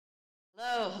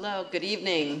Hello, good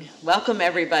evening. Welcome,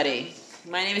 everybody.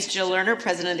 My name is Jill Lerner,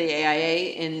 president of the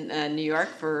AIA in New York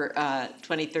for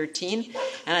 2013,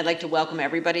 and I'd like to welcome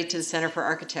everybody to the Center for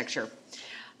Architecture.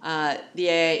 The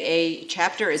AIA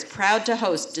chapter is proud to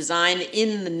host Design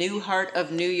in the New Heart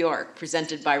of New York,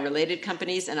 presented by Related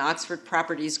Companies and Oxford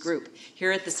Properties Group,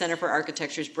 here at the Center for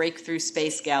Architecture's Breakthrough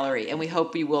Space Gallery. And we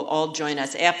hope you will all join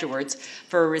us afterwards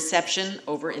for a reception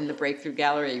over in the Breakthrough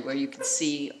Gallery, where you can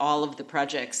see all of the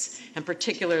projects, and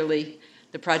particularly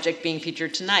the project being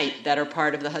featured tonight that are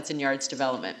part of the Hudson Yards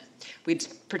development. We'd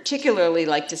particularly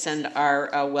like to send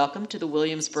our welcome to the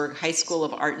Williamsburg High School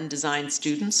of Art and Design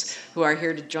students who are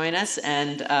here to join us,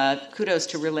 and kudos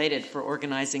to Related for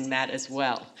organizing that as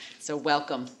well. So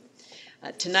welcome.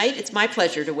 Tonight, it's my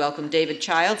pleasure to welcome David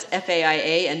Childs,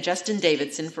 FAIA, and Justin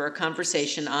Davidson for a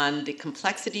conversation on the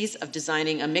complexities of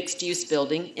designing a mixed-use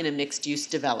building in a mixed-use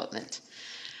development.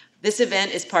 This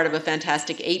event is part of a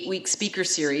fantastic 8-week speaker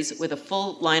series with a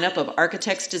full lineup of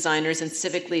architects, designers, and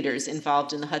civic leaders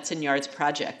involved in the Hudson Yards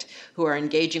project who are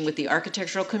engaging with the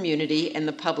architectural community and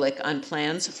the public on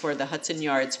plans for the Hudson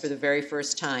Yards for the very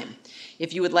first time.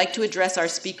 If you would like to address our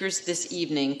speakers this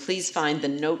evening, please find the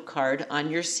note card on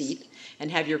your seat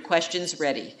and have your questions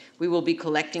ready. We will be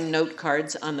collecting note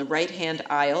cards on the right-hand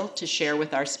aisle to share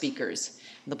with our speakers.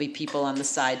 There'll be people on the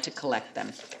side to collect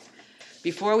them.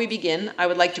 Before we begin, I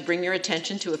would like to bring your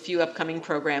attention to a few upcoming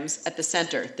programs at the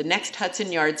Center. The next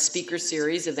Hudson Yards Speaker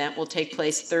Series event will take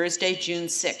place Thursday, June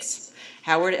 6th.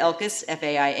 Howard Elkis,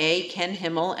 FAIA, Ken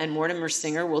Himmel, and Mortimer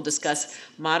Singer will discuss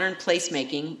modern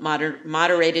placemaking,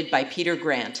 moderated by Peter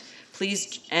Grant.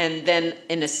 Please, and then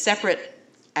in a separate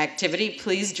activity,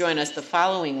 please join us the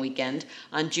following weekend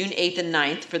on June 8th and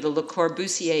 9th for the Le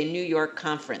Corbusier New York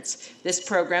Conference. This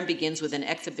program begins with an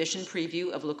exhibition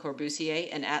preview of Le Corbusier,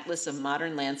 an atlas of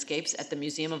modern landscapes at the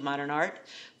Museum of Modern Art,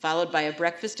 followed by a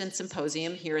breakfast and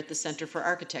symposium here at the Center for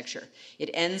Architecture. It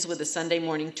ends with a Sunday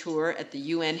morning tour at the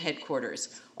UN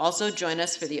headquarters. Also join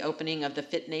us for the opening of the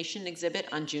Fit Nation exhibit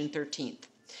on June 13th.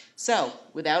 So,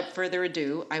 without further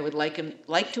ado, I would like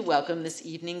to welcome this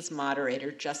evening's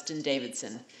moderator, Justin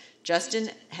Davidson. Justin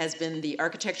has been the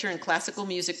architecture and classical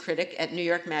music critic at New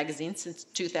York Magazine since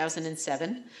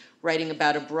 2007, writing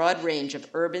about a broad range of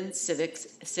urban,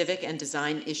 civic, and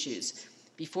design issues.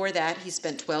 Before that, he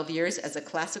spent 12 years as a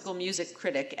classical music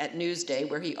critic at Newsday,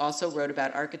 where he also wrote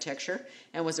about architecture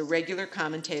and was a regular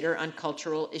commentator on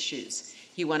cultural issues.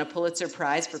 He won a Pulitzer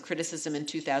Prize for Criticism in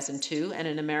 2002 and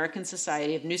an American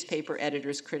Society of Newspaper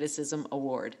Editors Criticism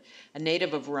Award. A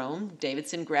native of Rome,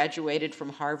 Davidson graduated from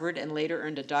Harvard and later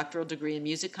earned a doctoral degree in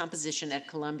music composition at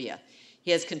Columbia.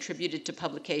 He has contributed to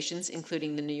publications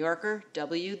including The New Yorker,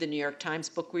 W, The New York Times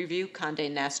Book Review,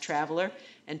 Condé Nast Traveler,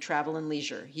 and Travel and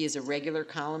Leisure. He is a regular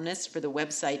columnist for the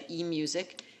website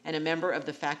eMusic and a member of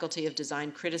the Faculty of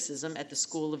Design Criticism at the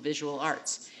School of Visual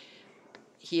Arts.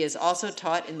 He has also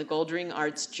taught in the Goldring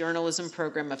Arts Journalism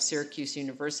Program of Syracuse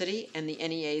University and the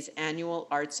NEA's annual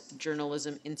Arts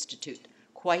Journalism Institute.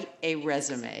 Quite a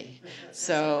resume.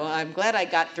 So I'm glad I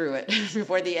got through it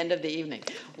before the end of the evening.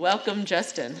 Welcome,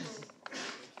 Justin.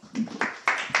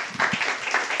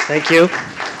 Thank you.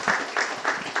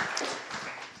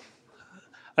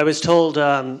 I was told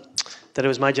that it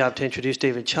was my job to introduce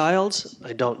David Childs.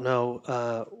 I don't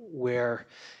know where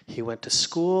he went to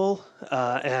school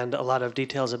and a lot of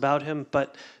details about him,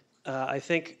 but I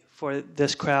think for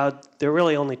this crowd, there are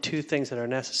really only two things that are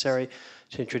necessary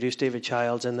to introduce David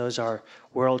Childs, and those are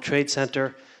World Trade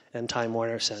Center and Time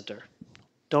Warner Center.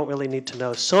 Don't really need to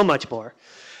know so much more.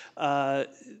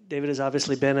 David has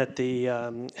obviously been at the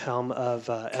helm of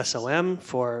SOM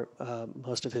for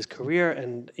most of his career,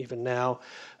 and even now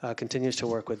continues to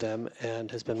work with them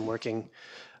and has been working,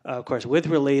 of course, with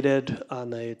Related on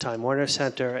the Time Warner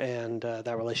Center, and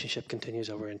that relationship continues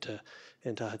over into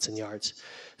Hudson Yards.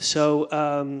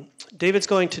 So David's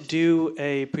going to do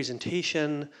a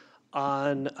presentation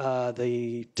on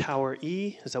the Tower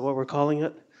E, is that what we're calling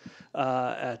it?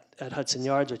 At Hudson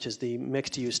Yards, which is the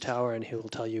mixed-use tower, and he will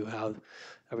tell you how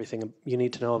everything you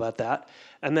need to know about that.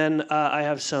 And then I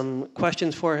have some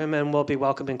questions for him, and we'll be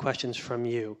welcoming questions from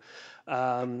you.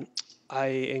 I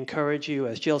encourage you,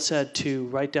 as Jill said, to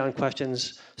write down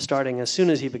questions starting as soon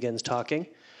as he begins talking,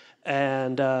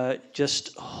 and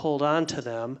just hold on to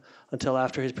them until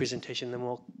after his presentation, then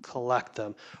we'll collect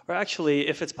them. Or actually,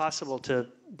 if it's possible, to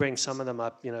bring some of them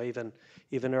up,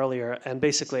 even earlier. And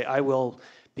basically, I will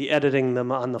be editing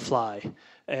them on the fly.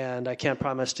 And I can't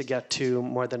promise to get to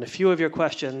more than a few of your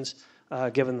questions.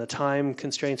 Given the time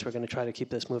constraints, we're going to try to keep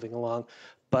this moving along.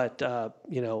 But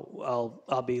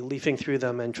I'll be leafing through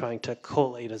them and trying to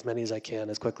collate as many as I can,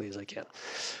 as quickly as I can.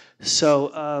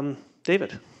 So,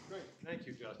 David. Great,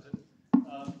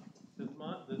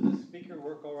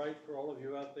 right for all of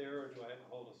you out there, or do I have to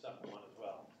hold a separate one as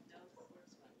well?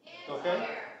 Okay?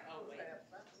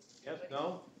 Yes,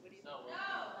 no?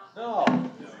 No.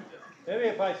 Maybe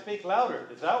if I speak louder,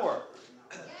 does that work?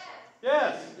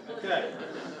 Yes. Okay.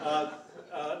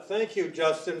 Thank you,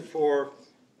 Justin, for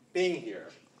being here.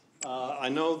 I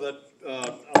know that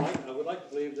I would like to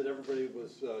believe that everybody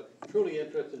was truly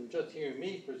interested in just hearing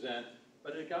me present,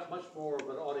 but it got much more of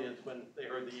an audience when they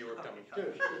heard that you were coming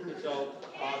too. So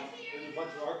there's a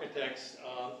bunch of architects.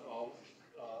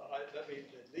 Let me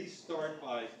at least start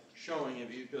by showing, as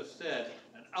you just said,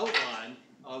 an outline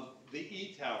of the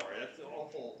E Tower. That's the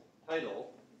awful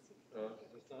title. Is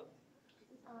this not?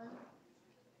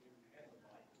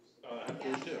 I have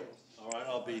to too. All right,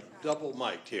 I'll be double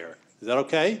mic'd here. Is that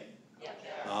okay?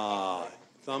 Yeah.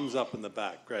 Thumbs up in the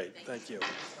back. Great, thank you.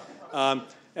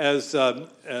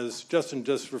 As Justin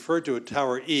just referred to,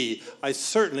 Tower E, I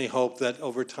certainly hope that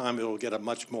over time it will get a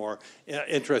much more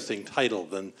interesting title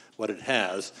than what it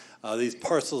has. These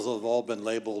parcels have all been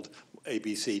labeled A,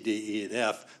 B, C, D, E, and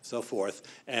F, so forth,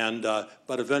 and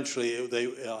but eventually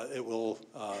it will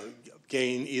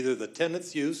gain either the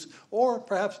tenant's use, or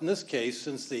perhaps in this case,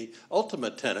 since the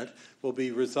ultimate tenant will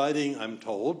be residing, I'm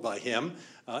told, by him,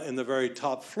 in the very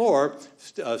top floor,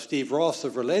 Steve Ross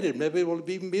of Related, maybe it will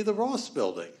even be the Ross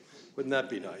building. Wouldn't that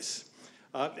be nice?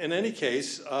 In any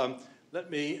case, let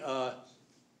me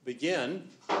begin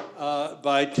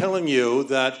by telling you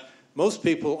that most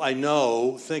people I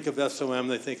know think of SOM,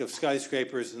 they think of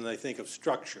skyscrapers, and they think of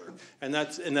structure. And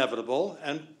that's inevitable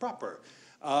and proper.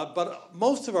 But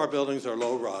most of our buildings are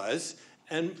low-rise,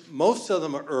 and most of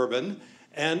them are urban,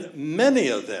 and many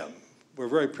of them, we're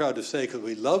very proud to say, because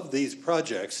we love these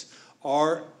projects,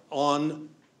 are on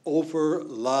over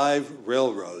live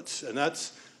railroads. And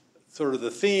that's sort of the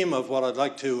theme of what I'd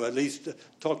like to at least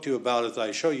talk to you about as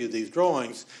I show you these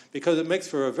drawings, because it makes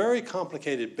for a very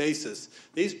complicated basis.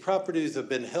 These properties have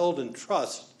been held in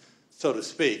trust, so to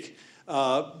speak,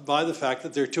 by the fact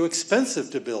that they're too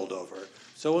expensive to build over.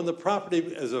 So when the property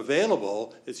is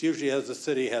available, it's usually as the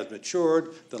city has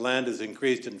matured, the land is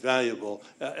increased in value,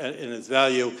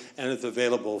 and it's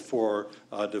available for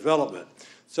development.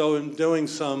 So in doing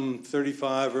some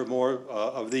 35 or more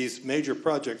of these major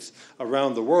projects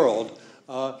around the world,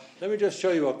 let me just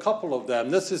show you a couple of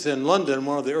them. This is in London,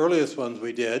 one of the earliest ones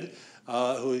we did.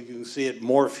 You can see it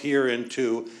morph here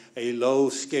into a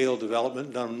low-scale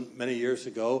development done many years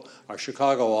ago. Our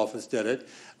Chicago office did it.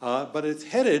 But it's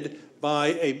headed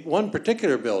by one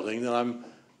particular building that I'm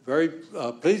very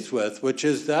pleased with, which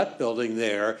is that building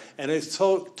there, and it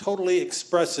totally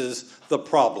expresses the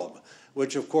problem,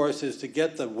 which of course is to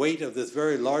get the weight of this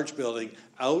very large building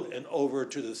out and over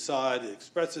to the side. It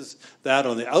expresses that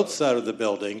on the outside of the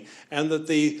building, and that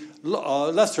the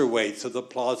lesser weights of the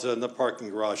plaza and the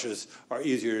parking garages are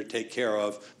easier to take care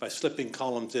of by slipping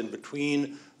columns in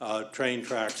between train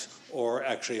tracks, or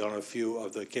actually on a few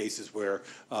of the cases where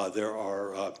there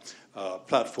are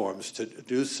platforms to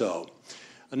do so.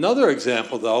 Another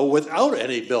example, though, without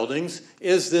any buildings,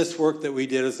 is this work that we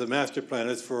did as the master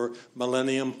planners for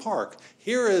Millennium Park.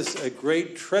 Here is a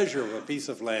great treasure of a piece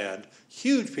of land,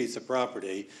 huge piece of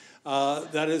property,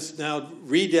 that is now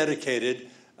rededicated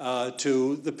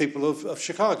to the people of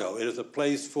Chicago. It is a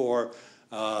place for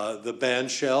the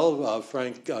band shell,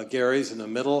 Frank Gehry's in the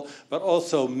middle, but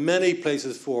also many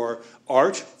places for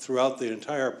art throughout the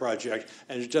entire project,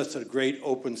 and it's just a great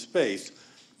open space.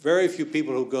 Very few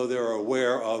people who go there are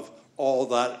aware of all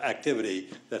that activity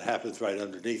that happens right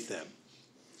underneath them.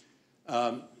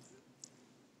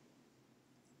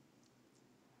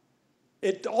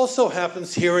 It also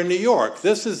happens here in New York.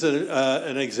 This is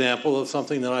an example of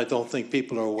something that I don't think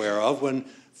people are aware of. When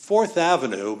 4th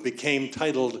Avenue became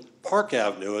titled Park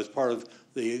Avenue as part of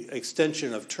the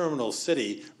extension of Terminal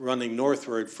City running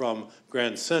northward from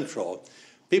Grand Central,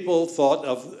 people thought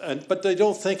of, but they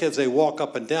don't think as they walk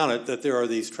up and down it that there are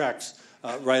these tracks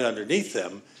right underneath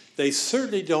them. They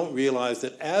certainly don't realize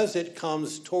that as it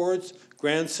comes towards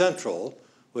Grand Central,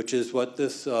 which is what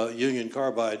this Union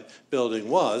Carbide building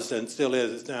was, and still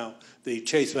is, it's now the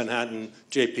Chase Manhattan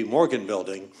J.P. Morgan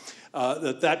building,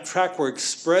 that track work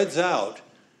spreads out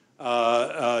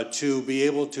to be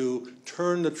able to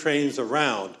turn the trains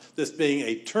around, this being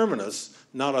a terminus,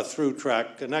 not a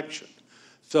through-track connection.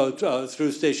 So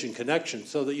through station connection,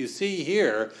 so that you see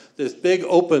here this big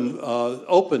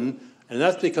open, and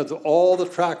that's because of all the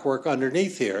track work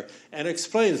underneath here, and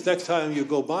explains next time you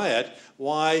go by it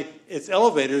why its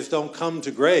elevators don't come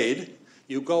to grade.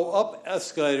 You go up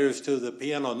escalators to the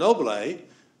Piano Nobile.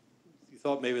 You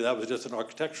thought maybe that was just an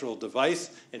architectural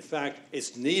device. In fact,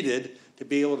 it's needed to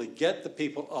be able to get the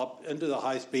people up into the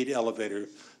high-speed elevator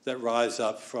that rise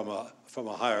up from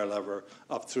a higher level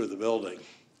up through the building.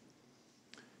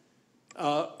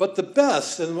 But the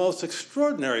best and the most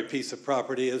extraordinary piece of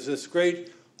property is this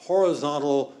great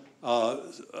horizontal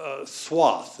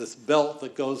swath, this belt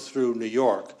that goes through New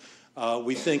York.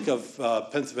 We think of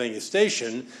Pennsylvania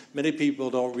Station. Many people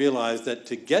don't realize that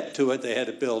to get to it, they had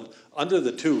to build under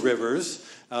the two rivers.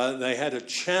 They had a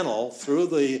channel through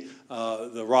the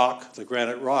rock, the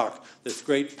granite rock, this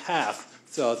great path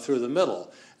through the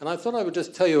middle. And I thought I would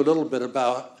just tell you a little bit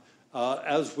about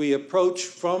as we approach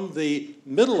from the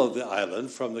middle of the island,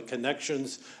 from the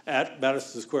connections at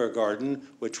Madison Square Garden,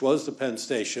 which was the Penn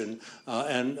Station,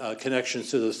 and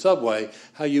connections to the subway,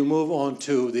 how you move on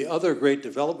to the other great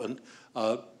development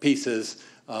pieces,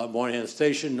 Moynihan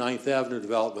Station, 9th Avenue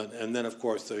development, and then, of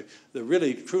course, the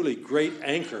really, truly great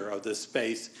anchor of this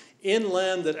space,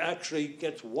 inland that actually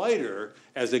gets wider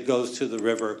as it goes to the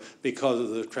river because of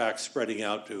the tracks spreading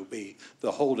out to be the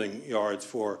holding yards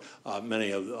for many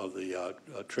of the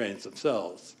trains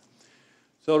themselves.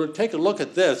 So to take a look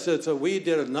at this, we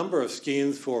did a number of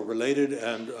schemes for Related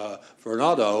and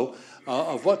Vernado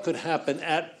of what could happen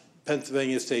at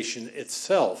Pennsylvania Station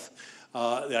itself.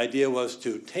 The idea was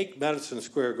to take Madison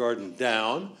Square Garden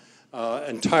down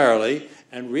entirely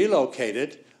and relocate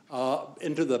it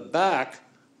into the back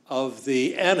of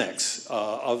the annex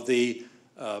of the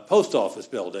post office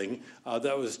building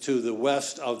that was to the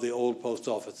west of the old post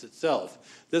office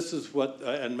itself. This is what,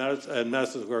 and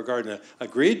Madison Square Garden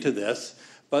agreed to this,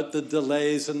 but the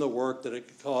delays and the work that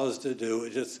it caused to do,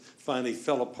 it just finally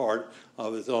fell apart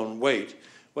of its own weight.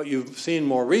 What you've seen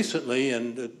more recently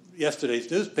in yesterday's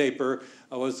newspaper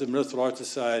was the Municipal Art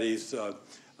Society's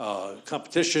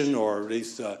competition, or at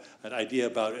least an idea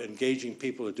about engaging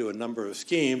people to do a number of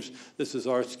schemes. This is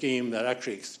our scheme that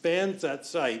actually expands that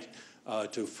site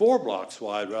to 4 blocks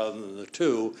wide rather than the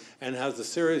 2, and has a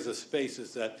series of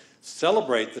spaces that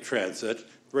celebrate the transit,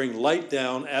 bring light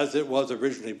down as it was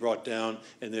originally brought down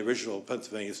in the original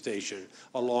Pennsylvania Station,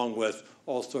 along with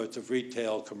all sorts of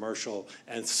retail, commercial,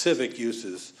 and civic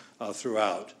uses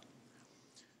throughout.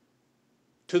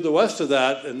 To the west of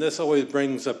that, and this always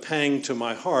brings a pang to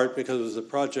my heart because it was a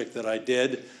project that I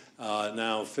did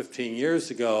now 15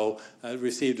 years ago,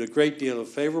 received a great deal of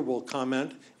favorable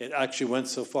comment. It actually went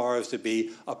so far as to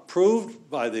be approved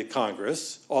by the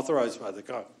Congress, authorized by the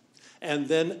Congress, and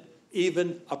then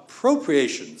even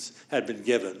appropriations had been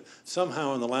given.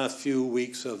 Somehow in the last few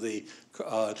weeks of the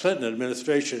Clinton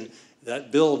administration,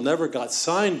 that bill never got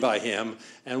signed by him,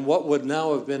 and what would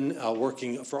now have been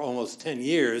working for almost 10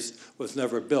 years was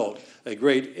never built. A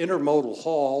great intermodal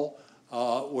hall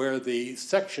where the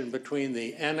section between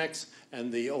the annex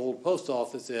and the old post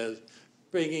office is,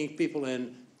 bringing people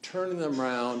in, turning them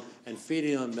around, and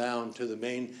feeding them down to the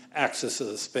main axis of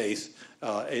the space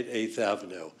at 8th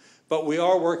Avenue. But we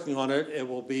are working on it. It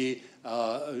will be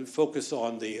focused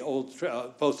on the old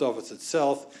post office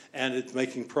itself, and it's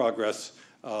making progress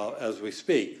as we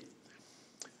speak.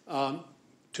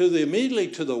 Immediately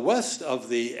to the west of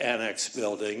the annex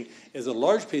building is a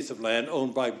large piece of land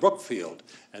owned by Brookfield,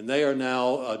 and they are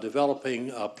now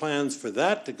developing plans for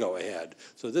that to go ahead.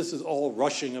 So this is all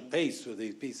rushing apace with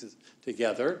these pieces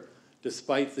together,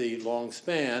 despite the long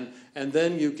span, and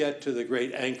then you get to the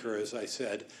great anchor, as I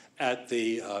said, at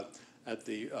the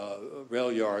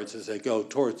rail yards as they go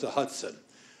towards the Hudson.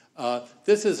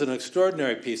 This is an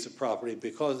extraordinary piece of property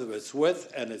because of its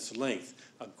width and its length.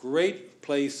 A great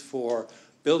place for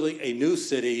building a new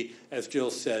city, as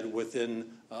Jill said, within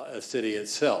a city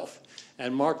itself.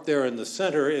 And marked there in the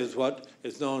center is what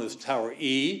is known as Tower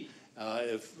E.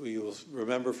 If you will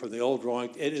remember from the old drawing,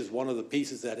 it is one of the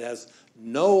pieces that has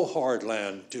no hard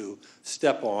land to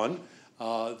step on.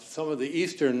 Some of the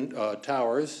eastern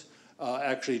towers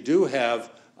actually do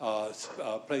have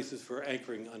places for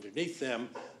anchoring underneath them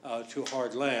to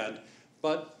hard land.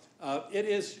 But it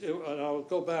is, and I'll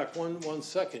go back one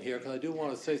second here, because I do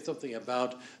want to say something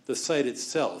about the site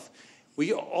itself.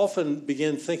 We often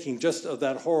begin thinking just of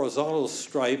that horizontal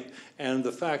stripe and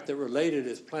the fact that Related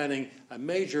is planning a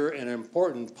major and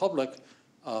important public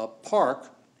park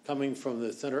coming from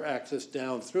the center axis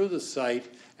down through the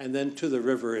site and then to the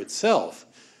river itself.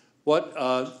 What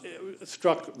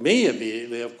struck me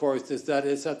immediately, of course, is that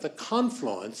it's at the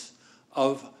confluence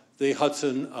of the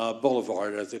Hudson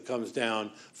Boulevard as it comes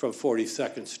down from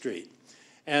 42nd Street.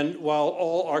 And while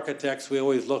all architects, we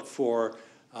always look for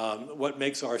what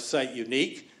makes our site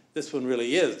unique, this one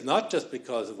really is, not just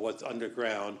because of what's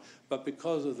underground, but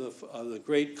because of the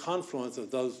great confluence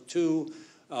of those two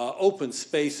open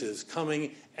spaces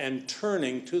coming and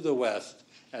turning to the west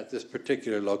at this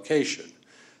particular location.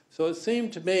 So it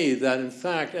seemed to me that, in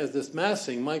fact, as this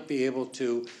massing might be able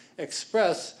to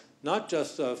express not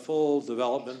just full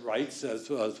development rights as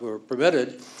were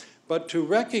permitted, but to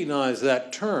recognize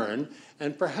that turn,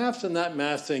 and perhaps in that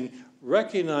massing,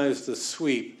 recognize the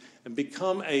sweep and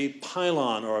become a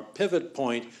pylon or a pivot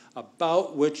point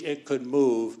about which it could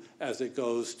move as it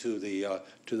goes to the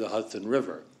Hudson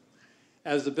River.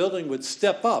 As the building would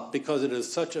step up, because it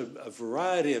has such a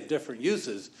variety of different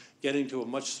uses, getting to a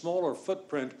much smaller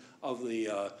footprint of the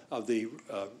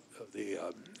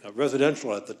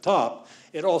residential at the top,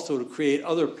 it also would create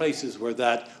other places where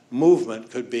that movement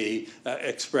could be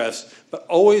expressed, but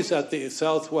always at the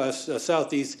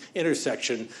southeast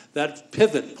intersection, that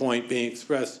pivot point being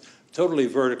expressed totally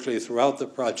vertically throughout the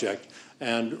project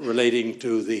and relating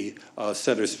to the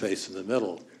center space in the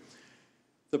middle.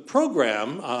 The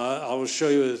program, I will show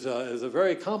you, is a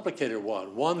very complicated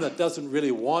one that doesn't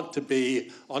really want to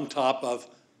be on top of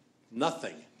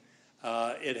nothing.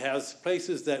 It has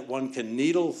places that one can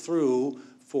needle through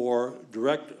for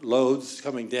direct loads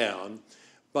coming down,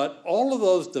 but all of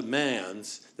those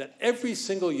demands that every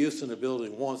single use in a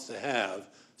building wants to have,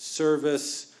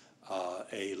 service,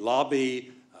 a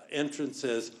lobby,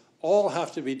 entrances, all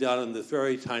have to be done in this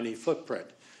very tiny footprint.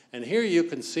 And here you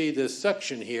can see this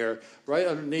section here, right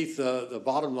underneath the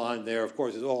bottom line there, of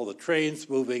course, is all the trains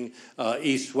moving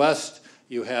east-west.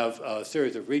 You have a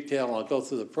series of retail, and I'll go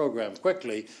through the program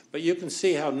quickly, but you can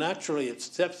see how naturally it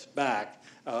steps back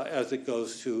as it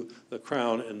goes to the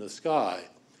crown in the sky.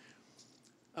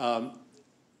 The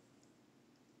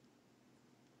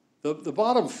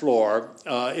bottom floor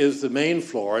is the main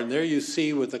floor, and there you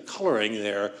see with the coloring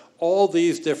there, all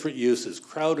these different uses,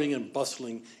 crowding and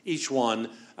bustling each one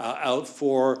out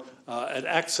for an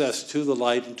access to the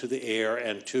light and to the air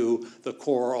and to the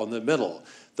core on the middle.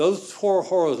 Those four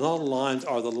horizontal lines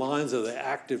are the lines of the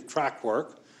active track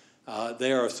work.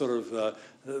 They are sort of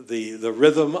the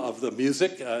rhythm of the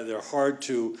music. They're hard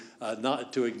to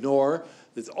not to ignore.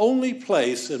 The only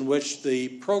place in which the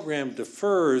program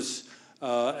differs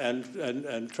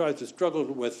and tries to struggle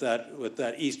with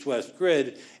that east-west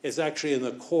grid is actually in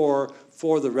the core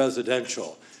for the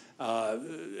residential.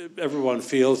 Everyone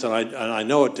feels, and I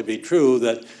know it to be true,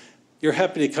 that you're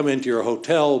happy to come into your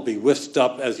hotel, be whisked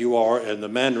up as you are in the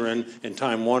Mandarin in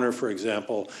Time Warner, for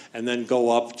example, and then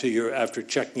go up to after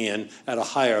checking in at a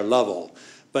higher level.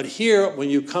 But here,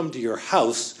 when you come to your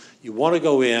house, you want to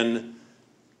go in,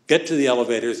 get to the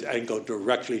elevators, and go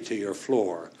directly to your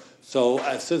floor. So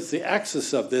since the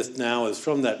axis of this now is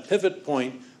from that pivot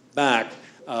point back,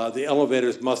 the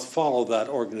elevators must follow that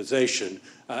organization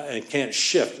and can't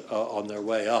shift on their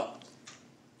way up.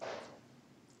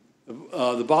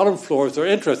 The bottom floors are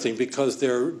interesting because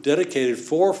they're dedicated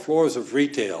 4 floors of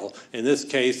retail, in this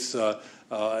case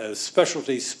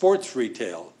specialty sports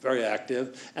retail, very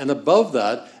active, and above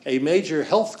that a major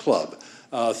health club.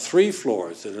 3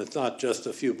 floors, and it's not just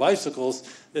a few bicycles.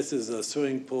 This is a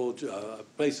swimming pool,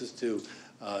 places to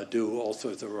do all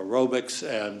sorts of aerobics,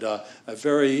 and a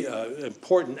very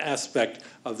important aspect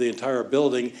of the entire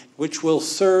building, which will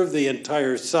serve the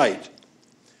entire site.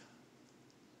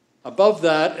 Above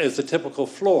that is the typical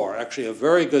floor, actually a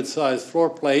very good sized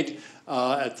floor plate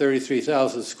at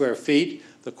 33,000 square feet.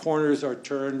 The corners are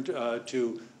turned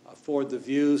to afford the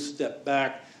views, step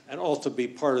back, and also be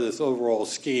part of this overall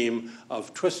scheme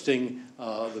of twisting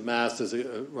the mast as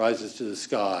it rises to the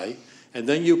sky. And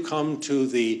then you come to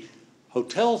the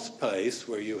hotel space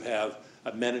where you have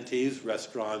amenities,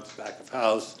 restaurants, back of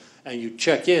house, and you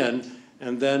check in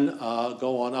and then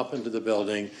go on up into the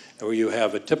building where you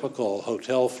have a typical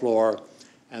hotel floor,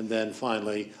 and then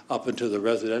finally up into the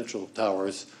residential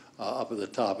towers up at the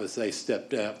top as they step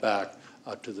back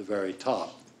to the very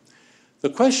top. The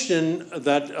question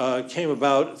that came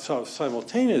about sort of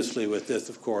simultaneously with this,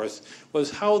 of course, was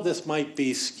how this might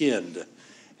be skinned.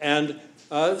 And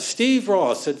Steve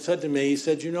Ross had said to me, he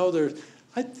said, you know,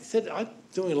 I'm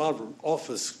doing a lot of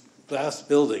office glass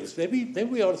buildings. Maybe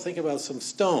we ought to think about some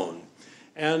stone.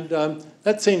 And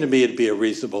that seemed to me to be a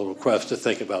reasonable request to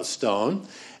think about stone.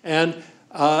 And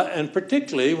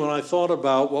particularly when I thought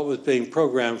about what was being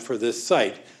programmed for this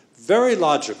site, very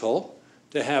logical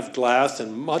to have glass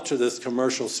in much of this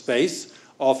commercial space.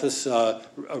 Office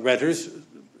renters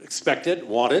expect it,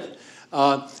 want it.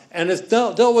 And it's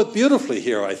dealt with beautifully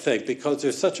here, I think, because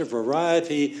there's such a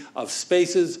variety of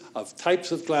spaces, of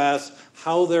types of glass,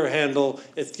 how they're handled.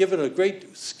 It's given a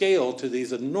great scale to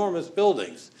these enormous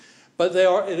buildings. But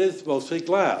it is mostly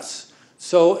glass.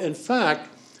 So in fact,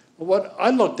 what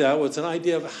I looked at was an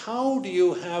idea of how do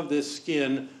you have this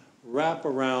skin wrap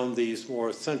around these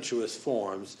more sensuous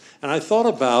forms. And I thought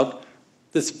about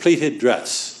this pleated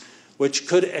dress, which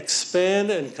could expand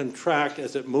and contract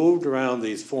as it moved around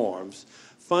these forms,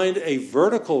 find a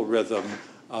vertical rhythm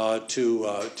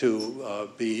to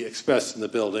be expressed in the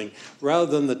building, rather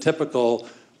than the typical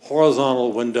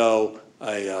horizontal window,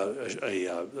 a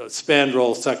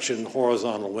spandrel section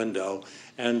horizontal window,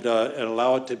 and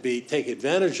allow it to take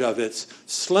advantage of its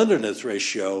slenderness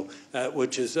ratio,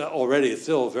 which is already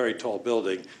still a very tall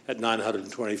building at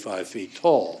 925 feet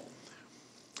tall.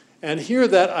 And here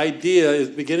that idea is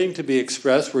beginning to be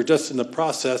expressed. We're just in the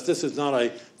process. This is not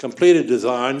a completed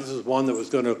design. This is one that was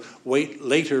going to wait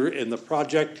later in the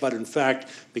project, but in fact,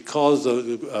 because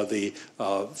the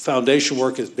foundation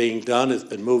work is being done, it's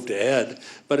been moved ahead,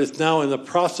 but it's now in the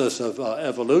process of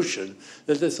evolution,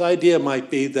 that this idea might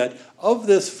be that of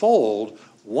this fold,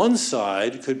 one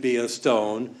side could be a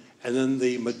stone, and then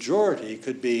the majority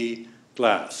could be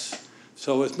glass.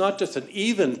 So it's not just an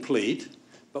even pleat,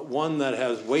 but one that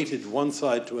has weighted one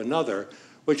side to another,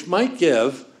 which might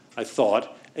give, I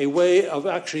thought, a way of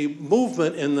actually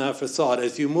movement in that facade.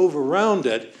 As you move around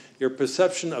it, your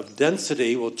perception of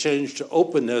density will change to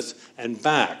openness and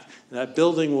back. And that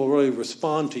building will really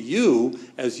respond to you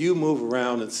as you move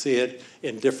around and see it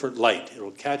in different light. It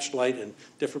will catch light in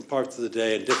different parts of the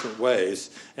day in different ways,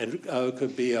 and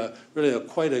could be really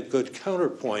quite a good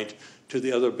counterpoint to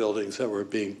the other buildings that were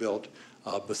being built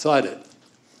beside it.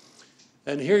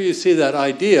 And here you see that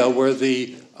idea where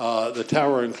the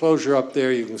tower enclosure up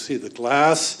there, you can see the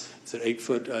glass. It's an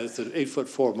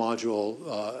 8'4"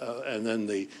 module, and then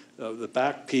the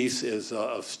back piece is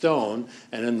of stone.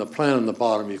 And in the plan on the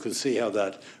bottom, you can see how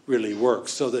that really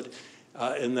works. So that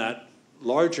in that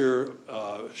larger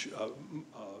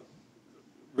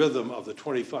rhythm of the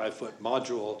 25-foot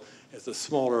module is a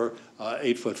smaller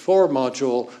 8'4"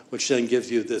 module, which then gives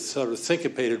you this sort of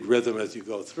syncopated rhythm as you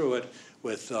go through it,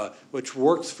 which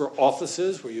works for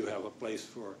offices where you have a place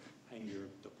for hanging your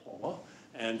diploma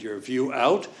and your view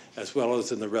out, as well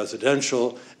as in the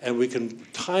residential, and we can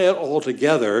tie it all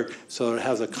together so it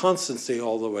has a constancy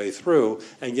all the way through,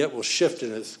 and yet will shift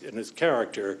in its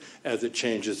character as it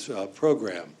changes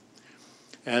program.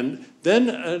 And then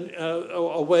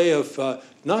a way of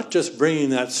not just bringing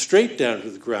that straight down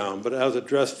to the ground, but as the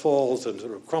dress falls and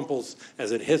sort of crumples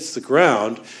as it hits the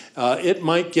ground, it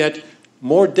might get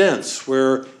more dense,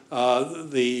 where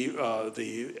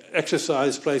the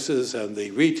exercise places and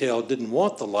the retail didn't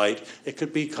want the light. It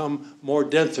could become more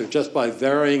denser just by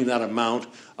varying that amount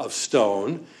of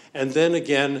stone. And then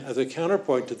again, as a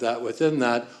counterpoint to that, within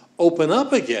that, open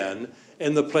up again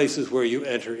in the places where you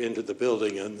enter into the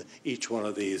building and each one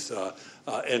of these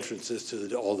entrances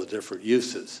to all the different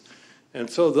uses. And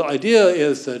so the idea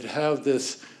is that have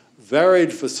this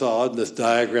varied facade, this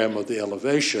diagram of the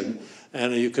elevation,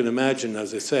 and you can imagine,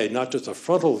 as I say, not just a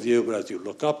frontal view, but as you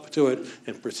look up to it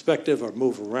in perspective or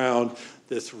move around,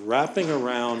 this wrapping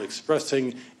around,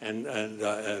 expressing and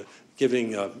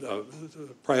giving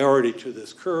priority to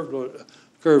this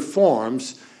curved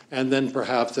forms, and then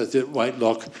perhaps as it might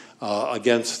look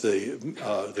against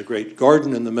the great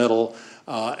garden in the middle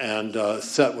and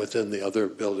set within the other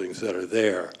buildings that are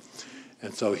there.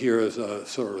 And so here is a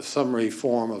sort of a summary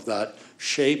form of that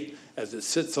shape as it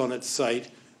sits on its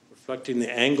site, reflecting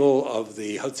the angle of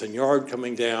the Hudson Yard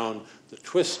coming down, the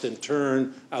twist and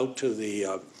turn out to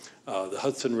the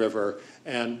Hudson River,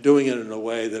 and doing it in a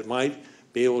way that might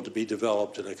be able to be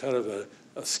developed in a kind of a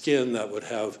skin that would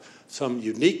have some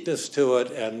uniqueness to it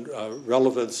and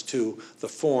relevance to the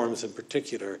forms in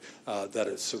particular that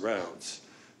it surrounds.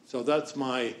 So that's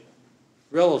my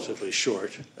relatively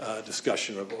short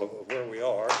discussion of where we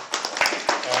are.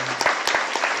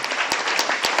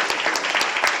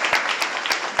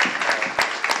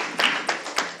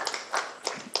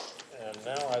 And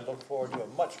now I look forward to a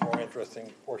much more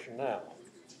interesting portion now.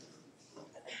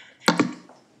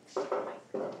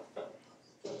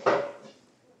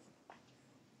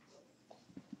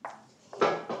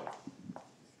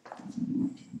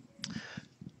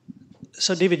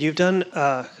 So, David, you've done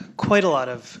quite a lot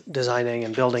of designing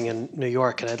and building in New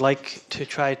York, and I'd like to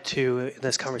try to, in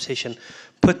this conversation,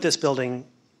 put this building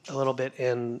a little bit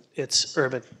in its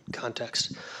urban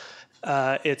context.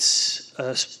 It's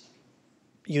a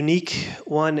unique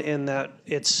one in that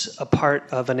it's a part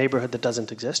of a neighborhood that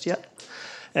doesn't exist yet.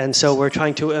 And so we're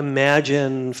trying to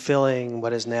imagine filling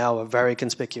what is now a very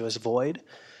conspicuous void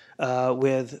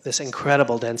with this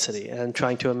incredible density, and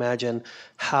trying to imagine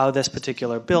how this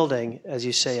particular building, as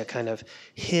you say, a kind of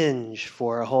hinge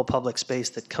for a whole public space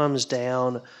that comes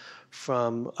down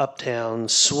from uptown,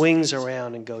 swings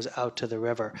around and goes out to the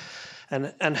river,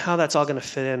 and how that's all going to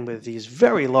fit in with these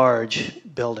very large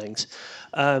buildings.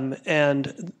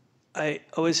 And I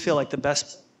always feel like the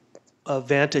best a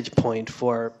vantage point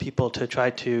for people to try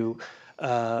to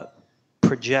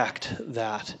project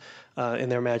that in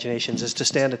their imaginations is to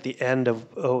stand at the end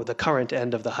of, the current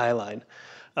end of the High Line,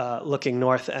 looking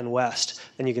north and west,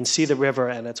 and you can see the river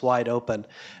and it's wide open,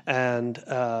 and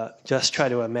just try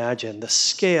to imagine the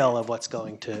scale of what's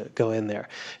going to go in there.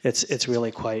 It's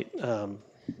really quite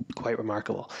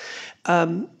remarkable.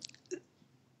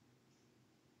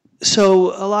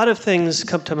 So a lot of things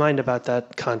come to mind about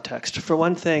that context. For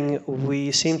one thing,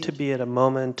 we seem to be at a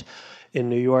moment in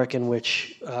New York in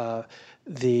which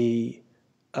the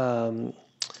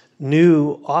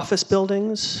new office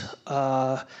buildings,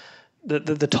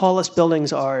 the tallest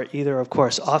buildings are either, of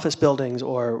course, office buildings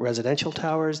or residential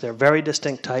towers. They're very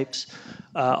distinct types.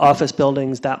 Office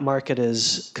buildings, that market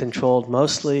is controlled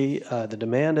mostly, the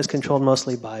demand is controlled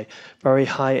mostly by very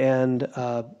high-end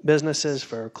businesses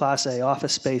for Class A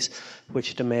office space,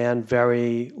 which demand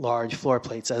very large floor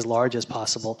plates, as large as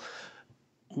possible,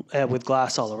 with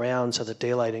glass all around so that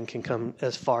daylighting can come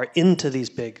as far into these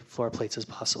big floor plates as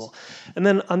possible. And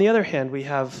then on the other hand, we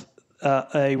have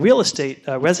a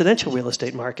residential real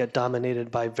estate market dominated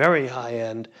by very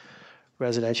high-end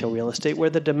residential real estate,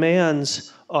 where the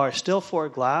demands are still for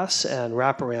glass and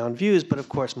wraparound views, but of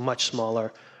course much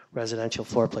smaller residential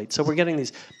floor plates. So we're getting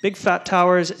these big fat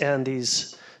towers and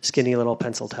these skinny little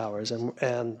pencil towers,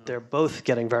 and they're both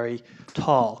getting very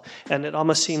tall. And it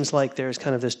almost seems like there's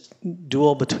kind of this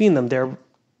duel between them. They're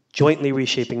jointly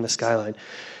reshaping the skyline.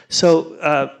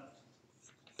 So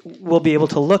we'll be able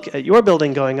to look at your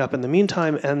building going up in the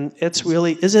meantime, and it's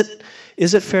really, is it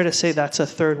fair to say that's a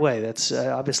third way? That's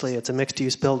obviously it's a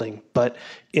mixed-use building, but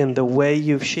in the way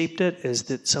you've shaped it,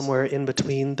 is it somewhere in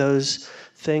between those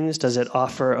things? Does it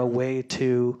offer a way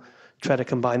to try to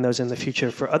combine those in the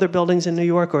future for other buildings in New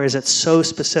York, or is it so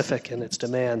specific in its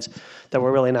demands that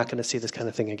we're really not going to see this kind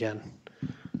of thing again?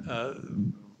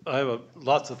 I have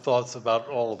lots of thoughts about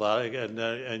all of that,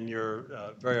 and you're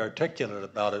very articulate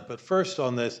about it. But first,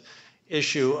 on this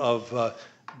issue of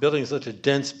building such a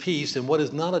dense piece in what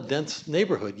is not a dense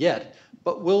neighborhood yet,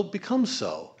 but will become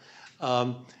so.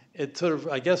 It sort of,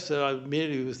 I guess, I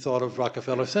immediately thought of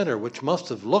Rockefeller Center, which must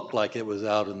have looked like it was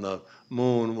out in the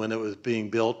moon when it was being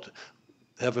built,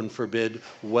 heaven forbid,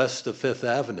 west of Fifth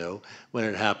Avenue when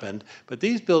it happened. But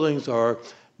these buildings are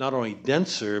not only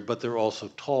denser, but they're also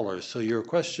taller. So your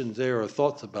questions there or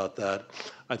thoughts about that,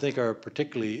 I think, are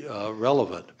particularly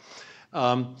relevant.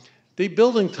 The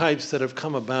building types that have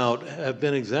come about have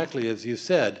been exactly as you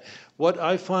said. What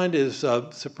I find is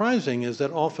surprising is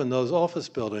that often those office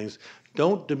buildings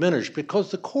don't diminish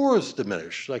because the cores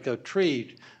diminish. Like a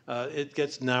tree, it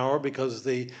gets narrower because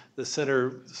the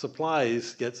center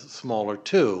supplies get smaller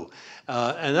too.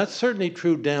 And that's certainly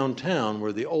true downtown,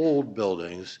 where the old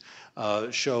buildings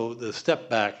show the step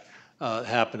back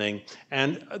happening,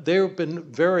 and they've been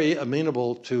very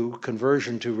amenable to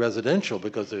conversion to residential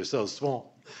because they're so small.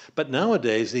 But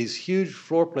nowadays, these huge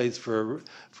floor plates for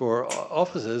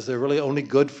offices, they're really only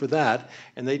good for that,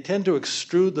 and they tend to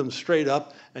extrude them straight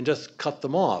up and just cut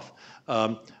them off.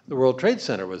 The World Trade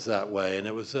Center was that way, and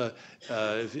it was,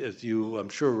 as you, I'm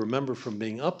sure, remember from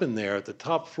being up in there at the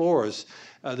top floors,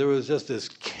 there was just this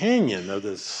canyon of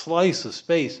this slice of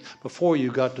space before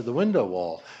you got to the window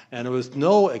wall, and there was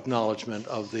no acknowledgement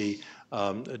of the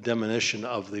diminution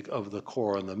of the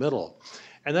core in the middle.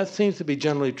 And that seems to be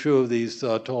generally true of these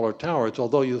taller towers,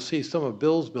 although you'll see some of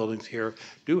Bill's buildings here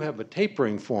do have a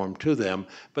tapering form to them,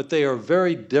 but they are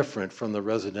very different from the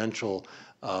residential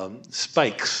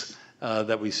spikes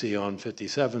that we see on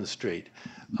 57th Street.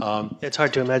 It's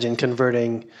hard to imagine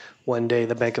converting one day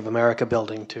the Bank of America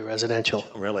building to residential.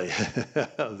 Really?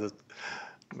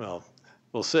 Well,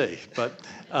 we'll see. But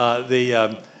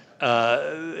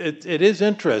it is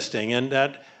interesting in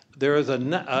that there is a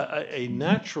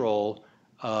natural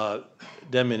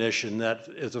diminution that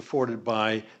is afforded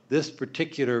by this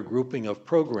particular grouping of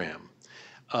program.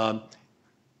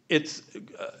 It's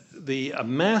the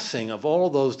amassing of all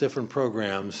of those different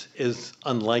programs is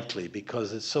unlikely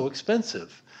because it's so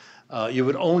expensive. You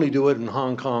would only do it in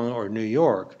Hong Kong or New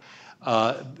York,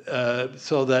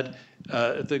 so that.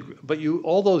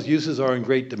 All those uses are in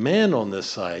great demand on this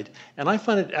site, and I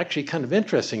find it actually kind of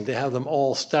interesting to have them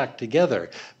all stacked together.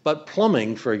 But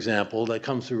plumbing, for example, that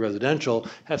comes through residential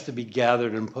has to be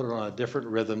gathered and put on a different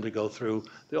rhythm to go through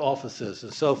the offices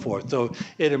and so forth. So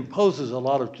it imposes a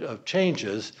lot of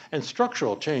changes, and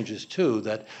structural changes too,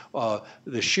 that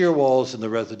the shear walls in the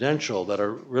residential that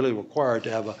are really required to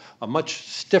have a much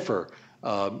stiffer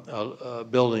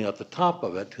building at the top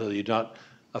of it, so you're not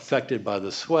affected by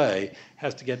the sway,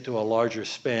 has to get to a larger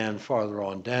span farther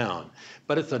on down.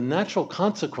 But it's a natural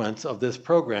consequence of this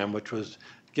program, which was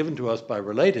given to us by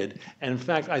Related, and in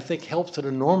fact, I think helps it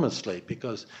enormously,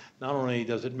 because not only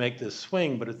does it make this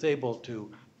swing, but it's able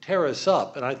to terrace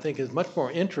up, and I think is much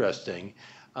more interesting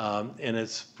in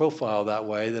its profile that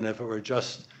way than if it were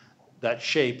just that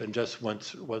shape and just went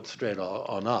straight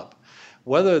on up.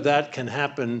 Whether that can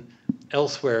happen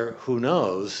elsewhere, who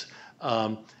knows?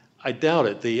 I doubt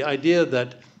it. The idea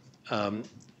that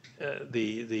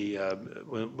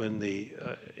when the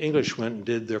English went and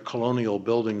did their colonial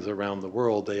buildings around the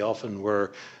world, they often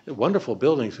were wonderful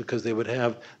buildings because they would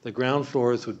have the ground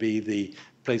floors would be the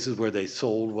places where they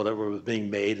sold whatever was being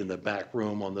made in the back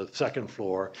room on the second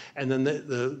floor, and then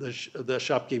the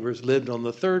shopkeepers lived on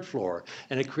the third floor,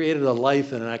 and it created a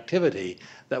life and an activity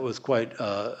that was quite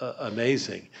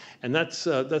amazing. And that's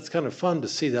kind of fun to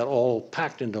see that all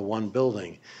packed into one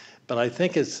building. But I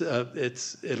think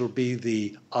it'll be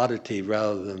the oddity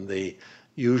rather than the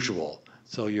usual.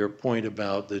 So your point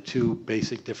about the two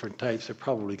basic different types are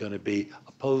probably going to be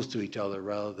opposed to each other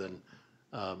rather than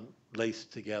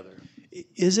laced together.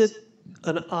 Is it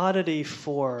an oddity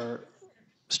for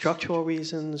structural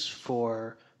reasons,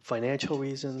 for financial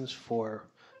reasons, for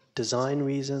design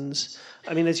reasons?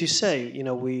 I mean, as you say,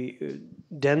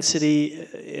 density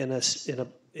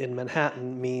in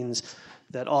Manhattan means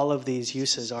that all of these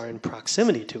uses are in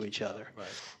proximity to each other.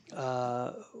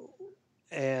 Right.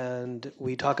 And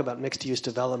we talk about mixed-use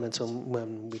developments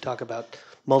when we talk about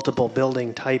multiple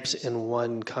building types in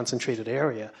one concentrated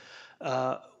area.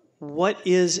 What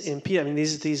is impeding? I mean,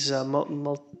 these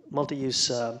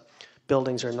multi-use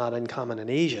buildings are not uncommon in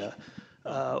Asia.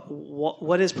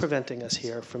 What is preventing us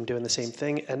here from doing the same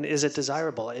thing, and is it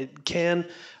desirable? It can,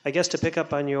 I guess, to pick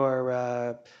up on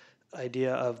your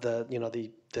idea of the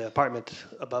apartment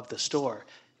above the store.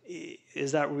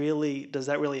 Does that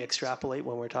really extrapolate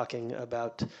when we're talking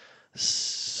about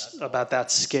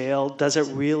that scale? Does it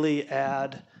really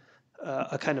add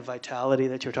a kind of vitality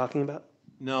that you're talking about?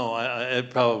 No, it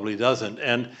probably doesn't.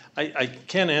 And I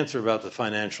can't answer about the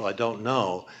financial. I don't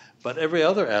know. But every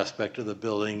other aspect of the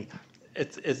building,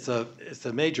 it's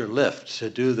a major lift to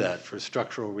do that for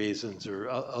structural reasons or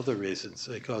other reasons.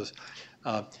 Because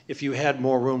if you had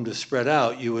more room to spread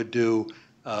out, you would do,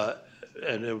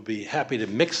 and it would be happy to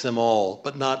mix them all,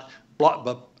 but not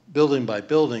but building by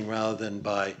building rather than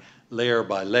by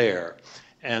layer.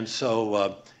 And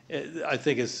so I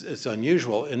think it's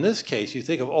unusual. In this case, you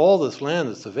think of all this land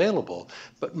that's available,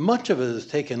 but much of it is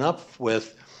taken up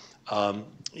with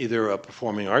either a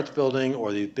performing arts building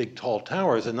or these big tall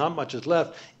towers, and not much is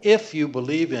left if you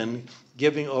believe in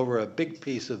giving over a big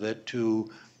piece of it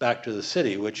back to the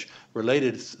city, which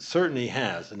Related certainly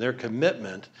has, and their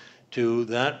commitment to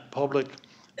that public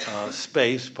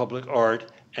space, public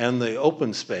art, and the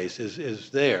open space is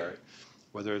there.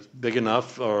 Whether it's big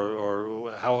enough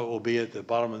or how it will be at the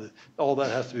bottom of all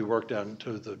that has to be worked out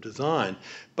into the design.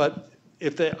 But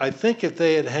I think if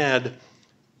they had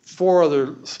 4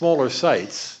 other smaller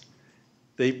sites,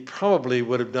 they probably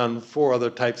would have done 4 other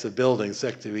types of buildings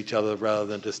next to each other rather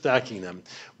than just stacking them.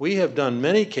 We have done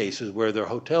many cases where their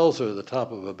hotels are at the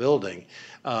top of a building,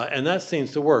 and that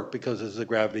seems to work because as the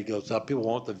gravity goes up, people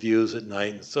want the views at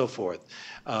night and so forth.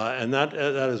 And that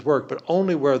has worked, but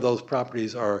only where those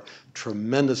properties are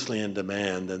tremendously in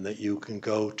demand and that you can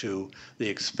go to the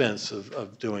expense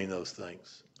of doing those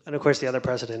things. And of course, the other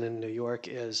precedent in New York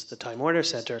is the Time Warner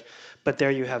Center, but there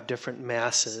you have different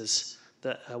masses,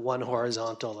 one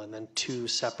horizontal and then 2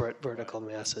 separate vertical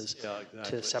masses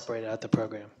to separate out the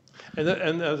program. And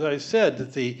as I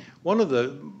said,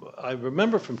 I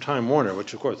remember from Time Warner,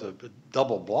 which of course a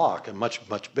double block and much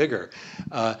bigger,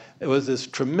 it was this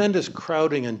tremendous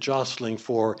crowding and jostling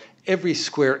for every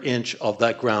square inch of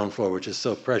that ground floor, which is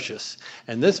so precious.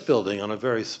 And this building, on a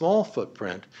very small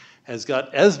footprint, has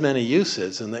got as many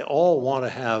uses, and they all want to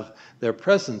have their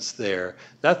presence there.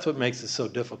 That's what makes it so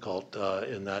difficult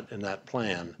in that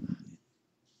plan.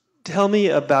 Tell me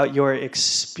about your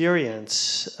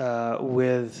experience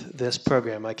with this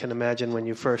program. I can imagine when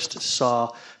you first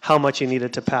saw how much you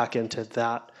needed to pack into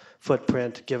that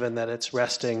footprint, given that it's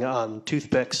resting on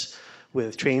toothpicks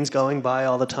with trains going by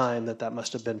all the time, that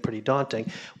must have been pretty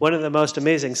daunting. One of the most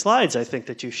amazing slides, I think,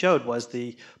 that you showed was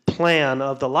the plan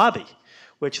of the lobby,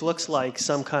 which looks like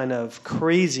some kind of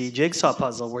crazy jigsaw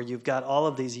puzzle where you've got all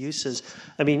of these uses.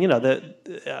 I mean,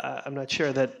 I'm not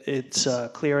sure that it's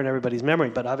clear in everybody's memory,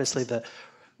 but obviously the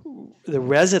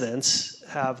residents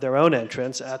have their own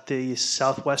entrance at the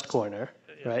southwest corner,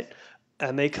 right?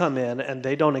 And they come in and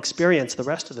they don't experience the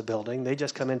rest of the building. They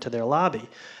just come into their lobby,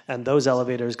 and those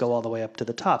elevators go all the way up to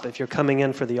the top. If you're coming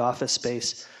in for the office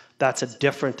space, that's a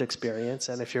different experience.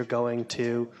 And if you're going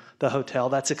to the hotel,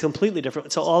 that's a completely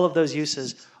different. So all of those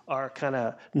uses are kind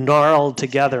of gnarled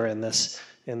together in this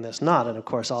knot. And of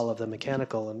course, all of the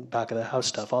mechanical and back of the house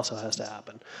stuff also has to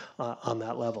happen on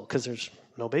that level because there's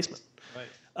no basement. Right.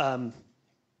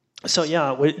 So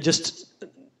yeah,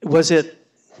 was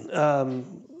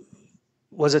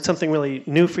it something really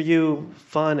new for you,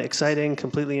 fun, exciting,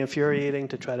 completely infuriating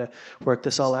to try to work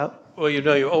this all out? Well,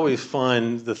 you always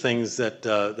find the things that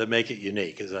that make it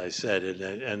unique, as I said,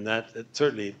 and that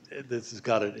certainly this has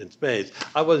got it in spades.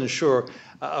 I wasn't sure,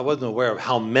 I wasn't aware of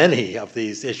how many of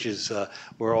these issues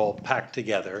were all packed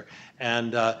together,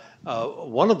 and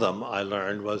one of them I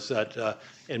learned was that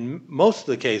in most of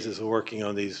the cases of working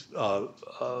on these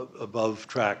above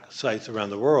track sites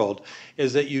around the world,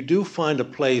 is that you do find a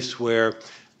place where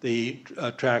the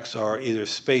tracks are either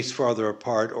spaced farther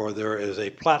apart or there is a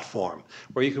platform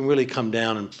where you can really come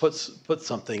down and put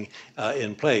something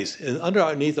in place. And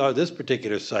underneath this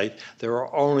particular site, there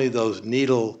are only those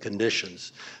needle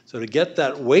conditions. So to get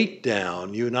that weight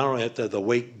down, you not only have to have the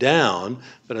weight down,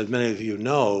 but as many of you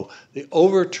know, the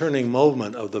overturning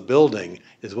moment of the building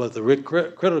is what the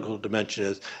critical dimension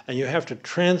is, and you have to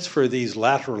transfer these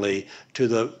laterally to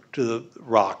the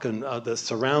rock and that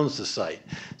surrounds the site.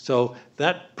 So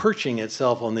that perching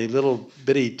itself on the little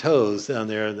bitty toes down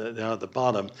there down at the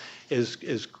bottom is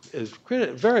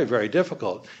very, very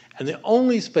difficult. And the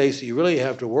only space that you really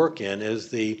have to work in is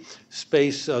the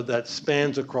space that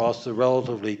spans across the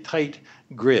relatively tight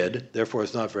grid, therefore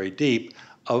it's not very deep,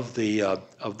 of the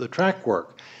track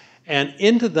work. And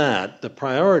into that, the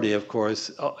priority, of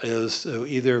course, is to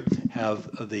either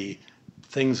have the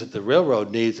things that the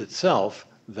railroad needs itself,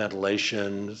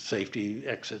 ventilation, safety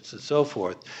exits, and so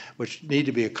forth, which need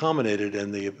to be accommodated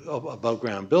in the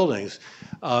above-ground buildings,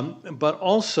 but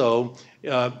also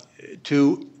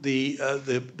to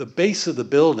the base of the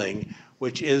building,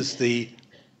 which is the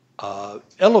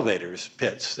elevators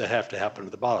pits that have to happen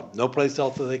at the bottom. No place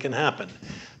else that they can happen.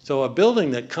 So a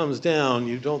building that comes down,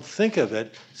 you don't think of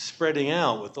it spreading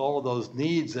out with all of those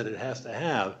needs that it has to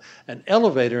have. And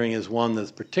elevatoring is one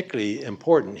that's particularly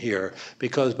important here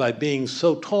because by being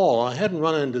so tall, I hadn't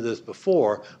run into this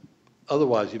before,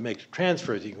 otherwise you make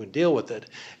transfers, you can deal with it,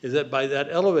 is that by that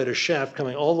elevator shaft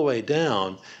coming all the way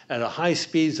down at a high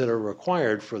speeds that are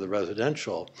required for the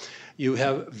residential, you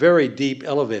have very deep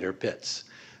elevator pits.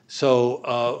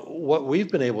 So what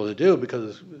we've been able to do,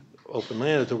 because open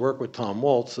land, is to work with Tom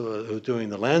Waltz, who's doing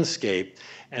the landscape,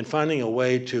 and finding a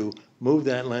way to move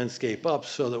that landscape up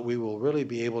so that we will really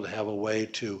be able to have a way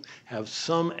to have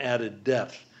some added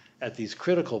depth at these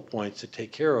critical points to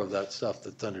take care of that stuff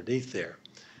that's underneath there.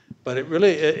 But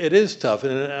it is tough,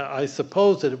 and I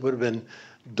suppose that it would have been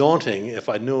daunting if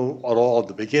I knew at all at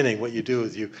the beginning. What you do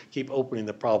is you keep opening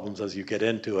the problems as you get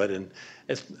into it, and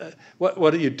it's,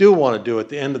 what you do want to do at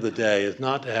the end of the day is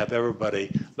not to have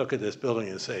everybody look at this building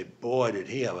and say, boy, did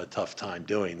he have a tough time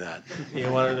doing that.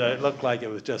 You want it to look like it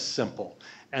was just simple.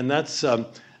 And that's, and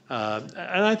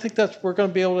I think we're going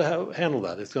to be able to handle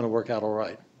that. It's going to work out all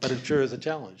right. But it sure is a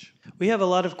challenge. We have a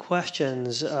lot of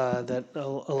questions that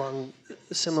along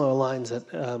similar lines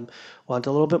that want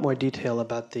a little bit more detail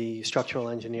about the structural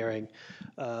engineering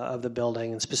of the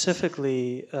building, and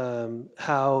specifically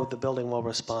how the building will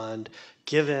respond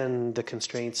given the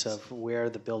constraints of where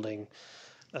the building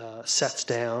sets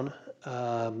down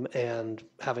and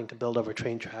having to build over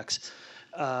train tracks.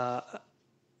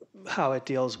 How it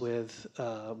deals with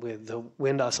the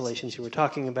wind oscillations you were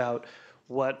talking about.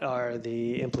 What are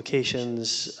the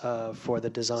implications for the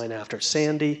design after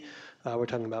Sandy? We're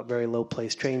talking about very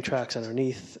low-placed train tracks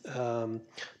underneath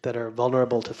that are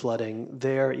vulnerable to flooding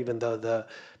there, even though the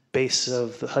base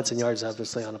of the Hudson Yards is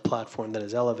obviously on a platform that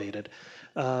is elevated.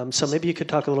 So maybe you could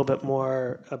talk a little bit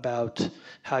more about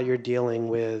how you're dealing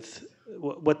with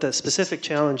what the specific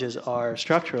challenges are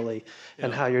structurally,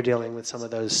 and how you're dealing with some of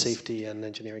those safety and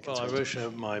engineering concerns. Well, I wish I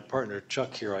had my partner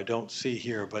Chuck here. I don't see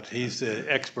here, but he's the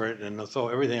expert, and so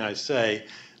everything I say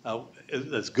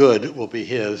that's good will be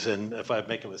his, and if I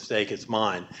make a mistake, it's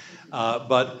mine.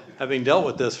 But having dealt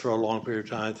with this for a long period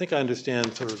of time, I think I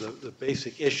understand sort of the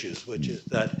basic issues, which is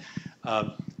that,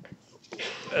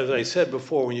 as I said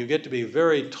before, when you get to be a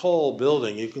very tall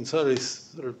building, you can sort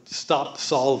of stop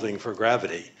solving for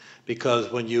gravity.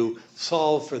 Because when you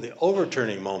solve for the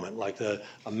overturning moment, like a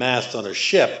mast on a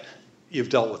ship, you've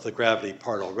dealt with the gravity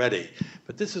part already.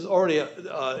 But this is already,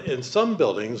 in some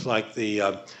buildings, like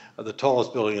the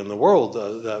tallest building in the world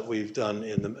that we've done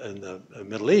in the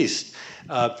Middle East,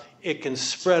 it can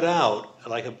spread out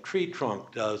like a tree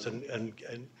trunk does and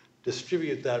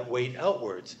distribute that weight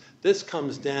outwards. This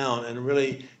comes down and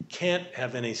really can't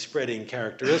have any spreading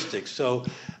characteristics. So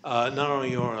not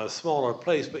only you're in a smaller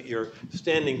place, but you're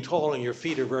standing tall and your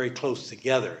feet are very close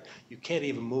together. You can't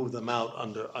even move them out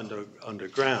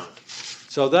underground.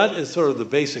 So that is sort of the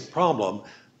basic problem,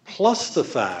 plus the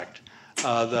fact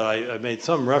that I made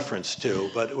some reference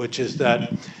to, but which is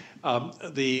that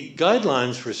the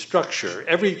guidelines for structure,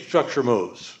 every structure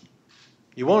moves.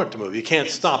 You want it to move. You can't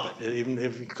stop it. Even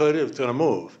if you could, it's going to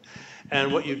move.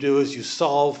 And what you do is you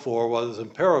solve for what is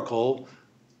empirical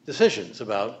decisions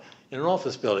about in an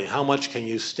office building. How much can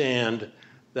you stand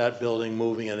that building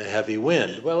moving in a heavy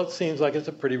wind? Well, it seems like it's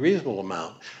a pretty reasonable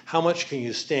amount. How much can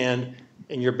you stand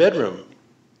in your bedroom?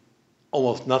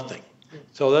 Almost nothing.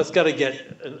 So that's got to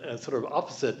get a sort of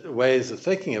opposite ways of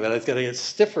thinking of it. It's got to get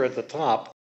stiffer at the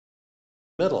top,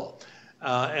 middle,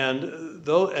 and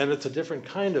it's a different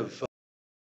kind of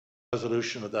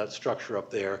resolution of that structure up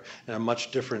there, and a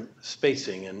much different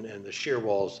spacing and the shear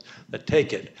walls that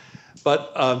take it.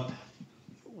 But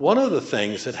one of the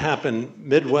things that happened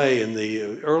midway in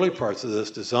the early parts of this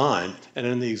design, and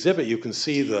in the exhibit you can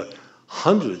see the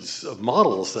hundreds of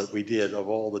models that we did of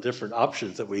all the different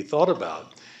options that we thought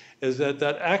about, is that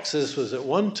that axis was at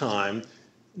one time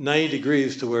 90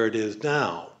 degrees to where it is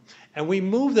now. And we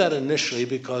moved that initially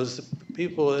because the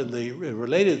people in the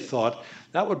related thought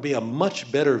that would be a much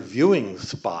better viewing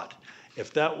spot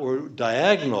if that were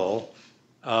diagonal,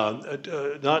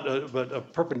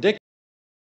 but perpendicular,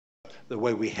 the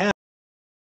way we have.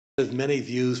 There's many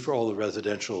views for all the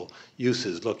residential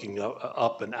uses looking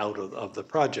up and out of the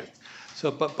project.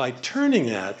 So, but by turning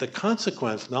that, the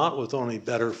consequence not was only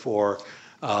better for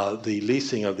the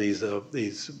leasing of these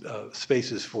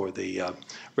spaces for the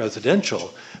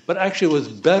residential, but actually was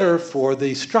better for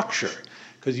the structure,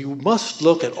 because you must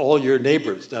look at all your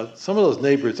neighbors. Now, some of those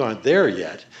neighbors aren't there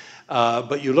yet,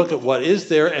 but you look at what is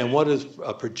there and what is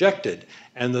projected,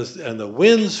 and the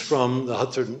winds from the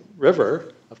Hudson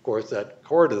River, of course, that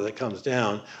corridor that comes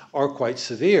down, are quite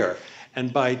severe.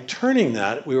 And by turning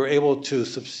that, we were able to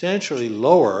substantially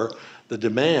lower the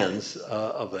demands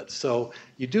of it. So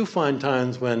you do find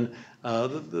times when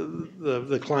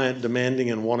the client demanding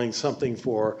and wanting something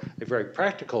for a very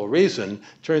practical reason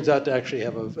turns out to actually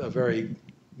have a very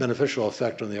beneficial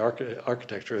effect on the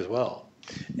architecture as well.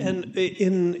 And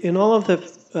in all of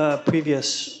the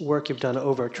previous work you've done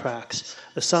over tracks,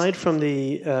 aside from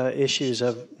the issues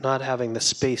of not having the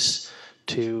space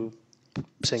to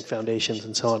sink foundations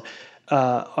and so on,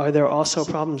 are there also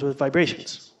problems with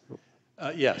vibrations?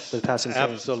 Yes, with passing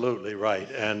absolutely right.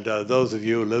 And those of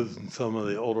you who live in some of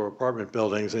the older apartment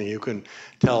buildings, and you can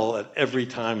tell that every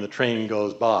time the train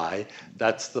goes by,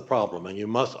 that's the problem. And you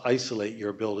must isolate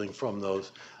your building from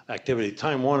those activity.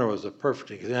 Time Warner was a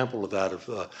perfect example of that,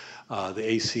 of the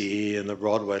ACE and the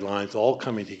Broadway lines all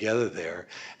coming together there.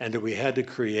 And we had to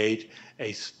create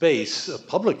a space of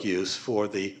public use for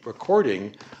the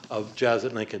recording of Jazz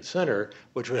at Lincoln Center,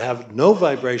 which would have no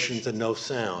vibrations and no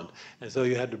sound. And so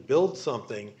you had to build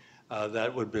something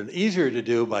that would have been easier to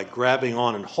do by grabbing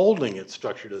on and holding it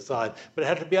structure to the side, but it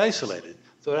had to be isolated.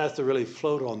 So it has to really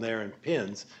float on there in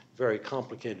pins. Very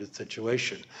complicated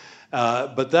situation.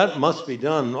 But that must be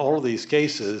done in all of these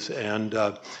cases, and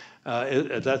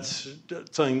that's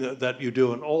something that you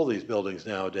do in all these buildings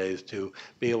nowadays, to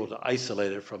be able to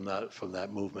isolate it from that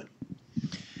movement.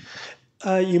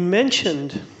 You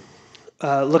mentioned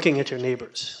looking at your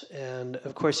neighbors, and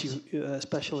of course you,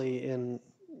 especially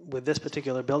with this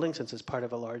particular building, since it's part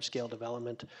of a large-scale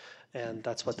development, and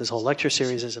that's what this whole lecture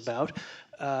series is about,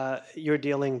 you're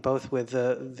dealing both with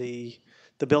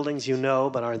the buildings you know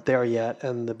but aren't there yet,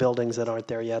 and the buildings that aren't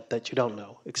there yet that you don't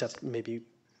know, except maybe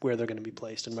where they're going to be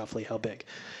placed and roughly how big.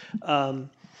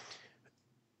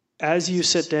 As you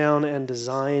sit down and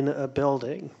design a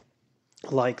building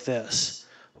like this,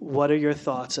 what are your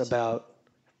thoughts about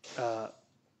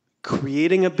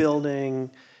creating a building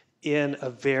in a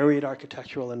varied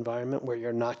architectural environment where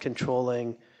you're not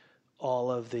controlling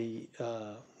all of the,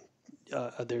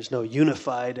 there's no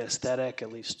unified aesthetic,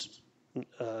 at least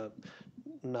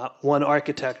not one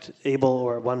architect able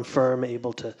or one firm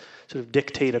able to sort of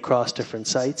dictate across different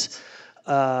sites.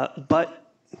 But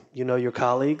you know your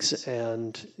colleagues,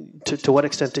 and to what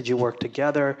extent did you work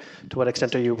together? To what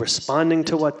extent are you responding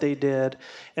to what they did?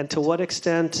 And to what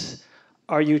extent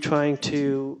are you trying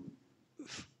to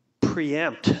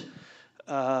preempt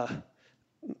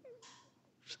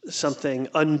something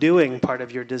undoing part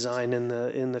of your design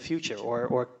in the future,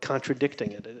 or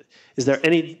contradicting it? Is there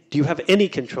any? Do you have any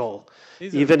control,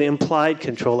 even implied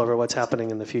control, over what's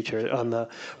happening in the future?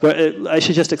 I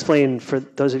should just explain for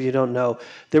those of you who don't know,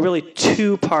 there are really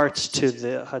two parts to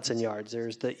the Hudson Yards.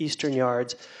 There's the Eastern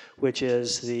Yards, which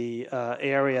is the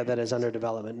area that is under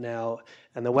development now,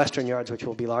 and the Western Yards, which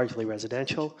will be largely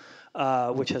residential,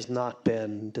 which has not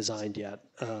been designed yet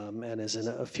and is in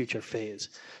a future phase.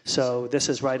 So this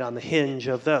is right on the hinge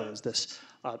of those. This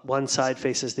one side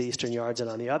faces the Eastern Yards, and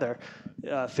on the other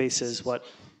faces what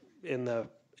in the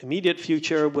immediate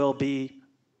future will be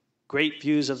great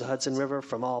views of the Hudson River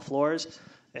from all floors,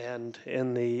 and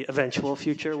in the eventual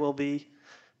future will be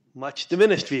much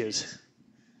diminished views.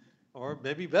 Or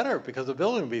maybe better, because the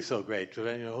building would be so great.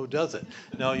 Who does it?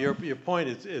 No, your point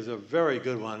is a very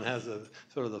good one. It has a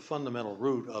sort of the fundamental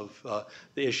root of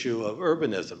the issue of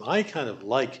urbanism. I kind of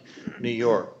like New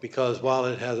York because while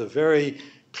it has a very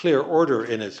clear order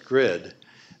in its grid,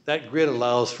 that grid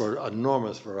allows for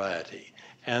enormous variety.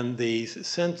 And the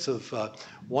sense of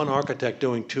one architect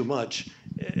doing too much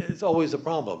is always a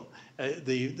problem.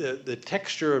 The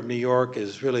texture of New York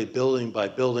is really building by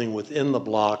building within the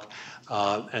block,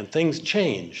 and things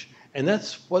change. And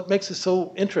that's what makes it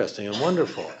so interesting and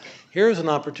wonderful. Here's an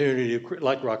opportunity,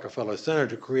 like Rockefeller Center,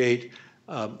 to create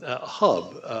a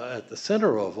hub at the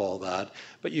center of all that,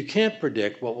 but you can't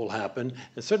predict what will happen,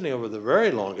 and certainly over the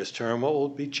very longest term, what will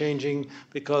be changing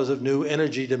because of new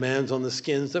energy demands on the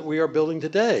skins that we are building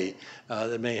today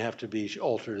that may have to be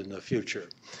altered in the future.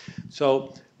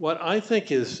 So what I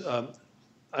think is,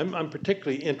 I'm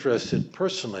particularly interested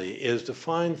personally, is to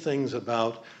find things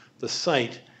about the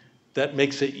site that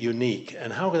makes it unique,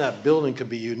 and how that building could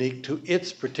be unique to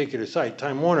its particular site.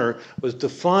 Time Warner was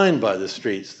defined by the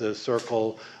streets, the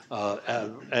Circle,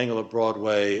 angle of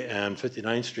Broadway, and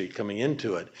 59th Street coming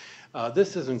into it.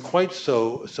 This isn't quite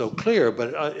so clear,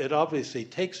 but it obviously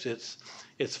takes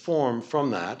its form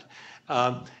from that.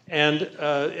 And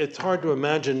it's hard to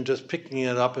imagine just picking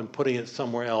it up and putting it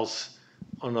somewhere else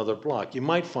on another block. You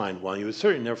might find one. You would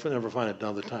certainly never find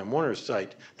another Time Warner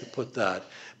site to put that.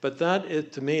 But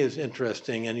that, to me, is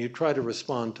interesting, and you try to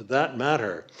respond to that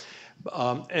matter.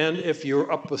 And if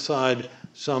you're up beside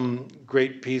some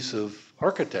great piece of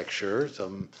architecture,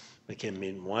 some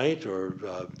McKim White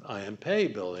or I.M. Pei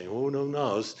building, who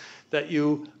knows, that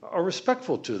you are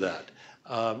respectful to that.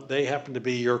 They happen to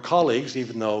be your colleagues,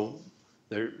 even though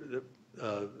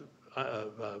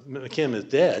McKim is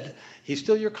dead. He's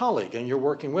still your colleague, and you're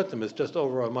working with him. It's just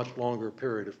over a much longer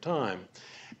period of time.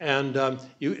 And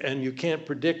you can't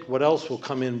predict what else will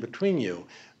come in between you.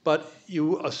 But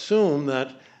you assume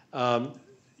that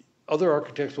other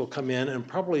architects will come in and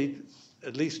probably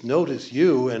at least notice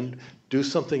you and do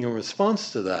something in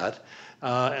response to that,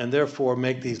 and therefore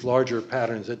make these larger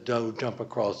patterns that don't jump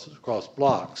across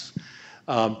blocks.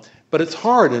 But it's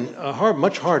hard, and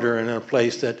much harder in a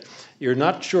place that you're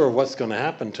not sure what's going to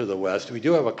happen to the West. We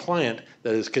do have a client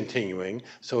that is continuing,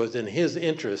 so it's in his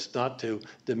interest not to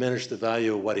diminish the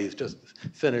value of what he's just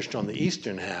finished on the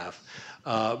eastern half.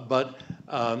 But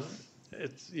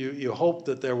you hope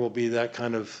that there will be that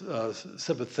kind of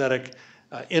sympathetic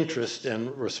interest and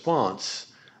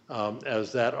response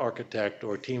as that architect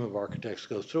or team of architects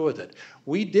goes through with it.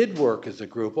 We did work as a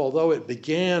group, although it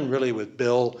began really with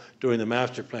Bill doing the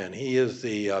master plan. He is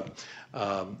the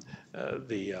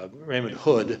Raymond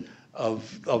Hood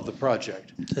of the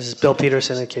project. This is Bill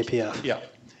Peterson at KPF. Yeah,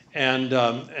 and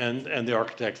the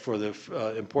architect for the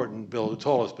the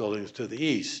tallest buildings to the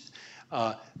east.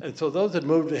 And so those had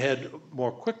moved ahead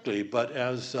more quickly, but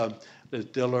as Liz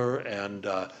Diller and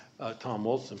Tom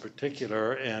Woltz in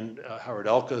particular, and Howard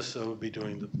Elkus will be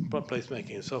doing the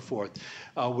placemaking and so forth,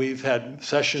 we've had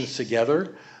sessions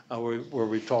together where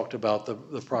we've talked about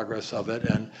the progress of it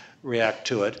and react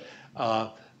to it.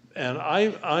 And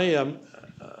I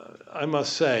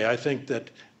must say, I think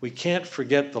that we can't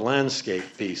forget the landscape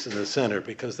piece in the center,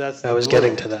 because that's... I was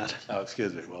getting to that. Oh,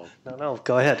 excuse me. Well, No,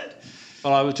 go ahead.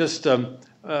 Well, I was just, you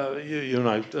and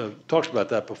I talked about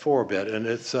that before a bit, and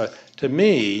it's, to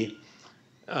me,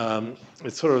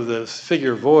 it's sort of the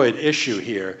figure void issue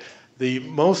here. The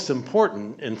most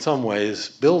important, in some ways,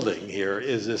 building here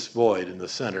is this void in the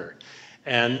center.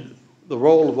 And the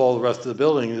role of all the rest of the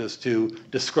building is to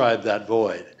describe that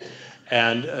void.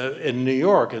 And in New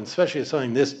York, and especially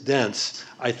something this dense,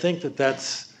 I think that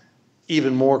that's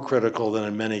even more critical than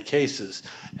in many cases.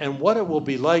 And what it will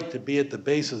be like to be at the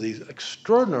base of these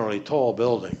extraordinarily tall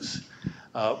buildings.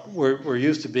 We're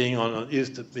used to be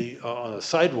on a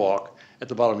sidewalk at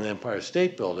the bottom of the Empire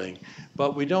State Building,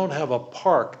 but we don't have a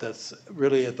park that's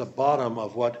really at the bottom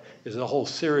of what is a whole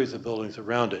series of buildings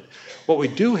around it. What we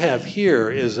do have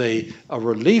here is a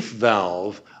relief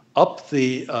valve up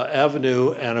the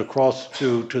avenue and across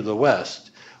to the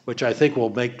west, which I think will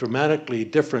make dramatically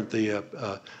different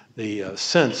the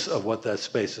sense of what that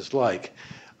space is like.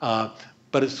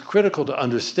 But it's critical to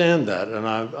understand that, and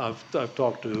I've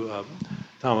talked to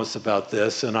Thomas about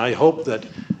this, and I hope that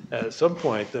at some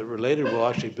point that Related will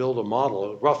actually build a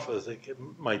model, rough as it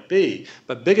might be,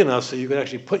 but big enough so you can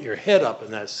actually put your head up in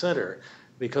that center,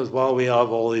 because while we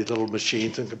have all these little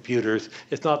machines and computers,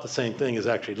 it's not the same thing as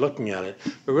actually looking at it.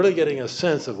 We're really getting a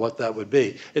sense of what that would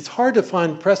be. It's hard to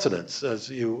find precedents, as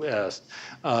you asked,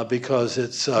 because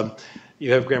it's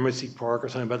you have Gramercy Park or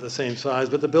something about the same size,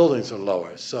 but the buildings are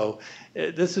lower. So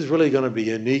this is really going to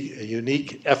be a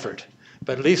unique effort.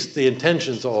 But at least the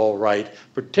intentions are all right,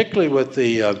 particularly with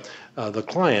the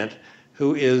client,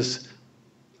 who is,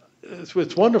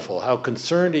 it's wonderful how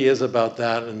concerned he is about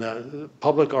that, and the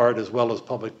public art as well as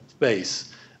public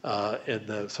space in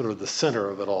the sort of the center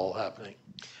of it all happening.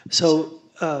 So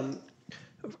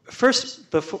first,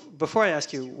 before I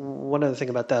ask you one other thing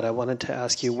about that, I wanted to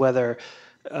ask you whether,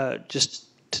 just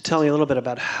to tell me a little bit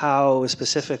about how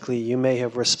specifically you may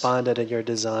have responded in your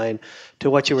design to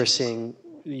what you were seeing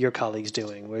your colleagues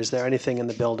doing. Was there anything in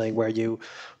the building where you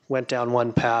went down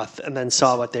one path and then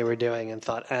saw what they were doing and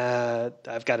thought,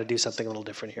 I've got to do something a little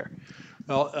different here?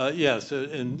 Well, yes,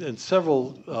 in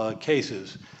several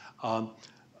cases.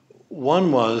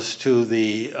 One was to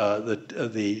the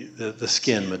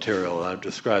skin material. I've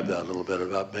described that a little bit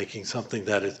about making something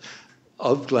that is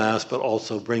of glass, but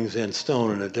also brings in stone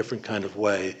in a different kind of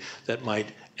way that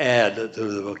might add to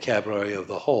the vocabulary of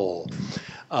the whole.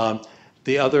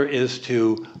 The other is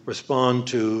to respond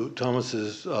to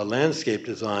Thomas's landscape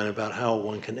design about how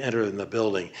one can enter in the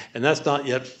building. And that's not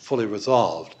yet fully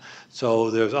resolved.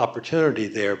 So there's opportunity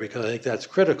there, because I think that's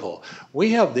critical. We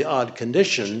have the odd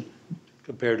condition,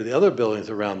 compared to the other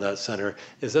buildings around that center,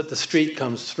 is that the street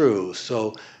comes through.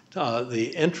 So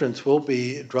the entrance will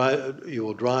be, you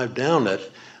will drive down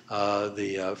it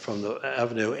from the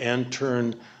avenue and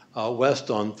turn west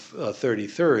on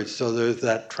 33rd. So there's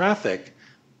that traffic,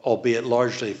 albeit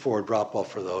largely for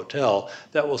drop-off for the hotel,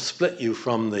 that will split you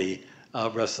from the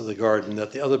rest of the garden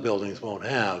that the other buildings won't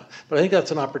have. But I think that's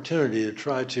an opportunity to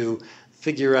try to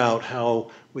figure out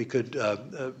how we could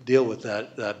deal with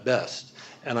that best.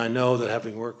 And I know that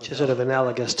having worked with... Which is sort of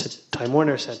analogous to Time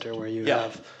Warner Center, where you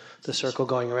have the circle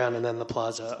going around and then the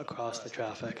plaza across the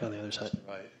traffic on the other side.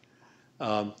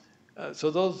 Right.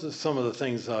 So those are some of the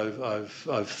things I've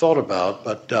thought about,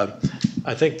 but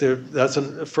I think that's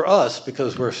for us,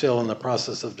 because we're still in the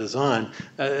process of design.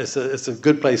 It's a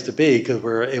good place to be, because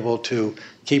we're able to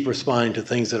keep responding to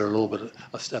things that are a little bit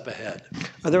a step ahead.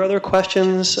 Are there other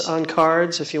questions on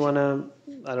cards? If you want to,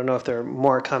 I don't know if there are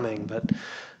more coming, but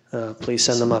please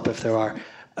send them up if there are.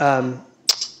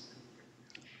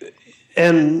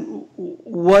 And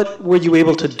what were you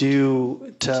able to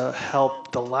do to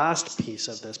help the last piece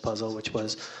of this puzzle, which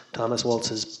was Thomas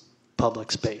Woltz's public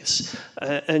space?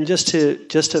 And just to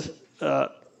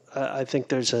I think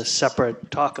there's a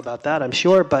separate talk about that, I'm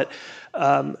sure, but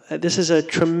this is a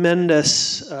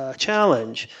tremendous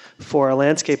challenge for a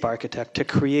landscape architect to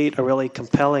create a really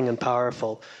compelling and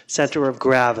powerful center of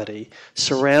gravity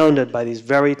surrounded by these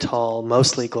very tall,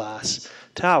 mostly glass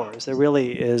towers. There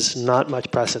really is not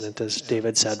much precedent, as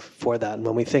David said, for that. And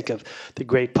when we think of the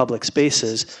great public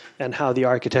spaces and how the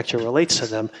architecture relates to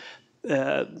them,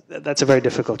 that's a very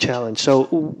difficult challenge. So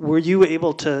were you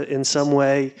able to, in some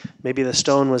way, maybe the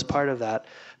stone was part of that,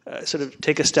 sort of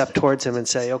take a step towards him and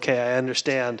say, okay, I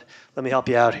understand, let me help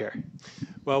you out here?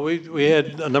 Well, we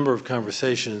had a number of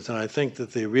conversations, and I think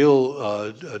that the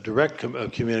real direct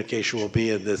communication will be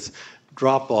in this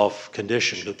drop-off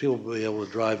condition, because people will be able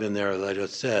to drive in there, as I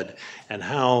just said, and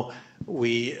how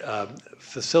we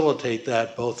facilitate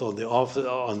that both on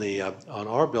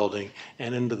our building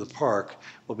and into the park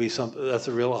will be something that's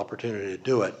a real opportunity to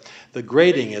do it. The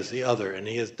grading is the other, and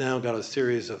he has now got a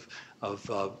series of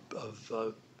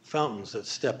fountains that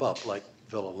step up, like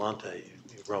Villolante.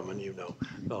 Roman, you know,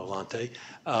 Villolante,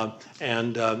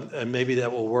 and maybe that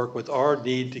will work with our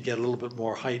need to get a little bit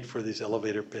more height for these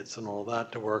elevator pits and all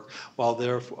that to work, while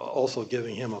they're also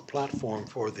giving him a platform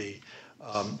for the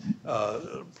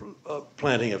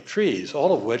planting of trees,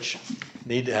 all of which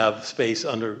need to have space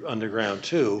underground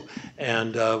too.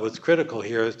 And what's critical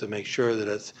here is to make sure that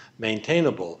it's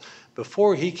maintainable.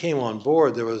 Before he came on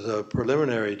board, there was a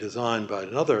preliminary design by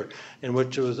another in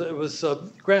which it was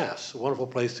grass, a wonderful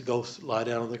place to go lie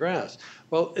down on the grass.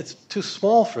 Well, it's too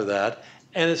small for that,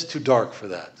 and it's too dark for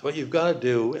that. So what you've got to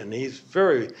do, and he's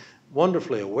very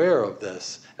wonderfully aware of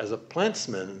this as a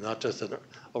plantsman, not just an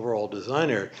overall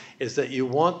designer, is that you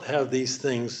want to have these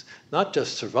things not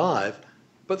just survive,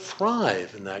 but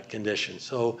thrive in that condition.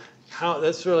 So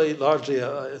that's really largely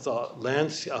it's a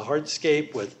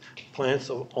hardscape with plants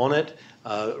on it,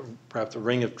 perhaps a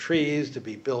ring of trees to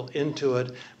be built into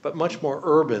it, but much more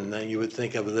urban than you would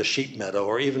think of as a sheep meadow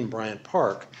or even Bryant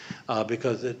Park,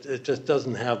 because it just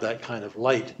doesn't have that kind of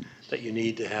light that you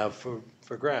need to have for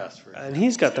grass. And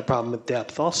he's got the problem with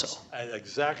depth also.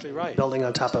 Exactly right. Building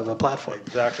on top of a platform.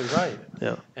 Exactly right.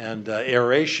 Yeah. And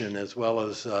aeration, as well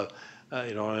as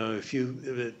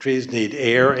trees need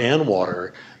air and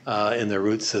water in their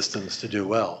root systems to do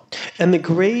well. And the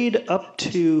grade up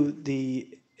to the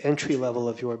entry level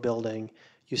of your building,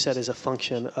 you said, is a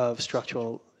function of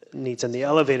structural needs and the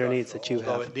elevator needs that you have.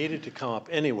 So it needed to come up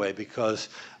anyway because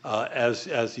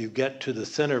as you get to the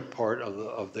center part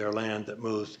of their land that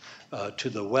moves to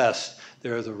the west,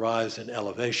 there is a rise in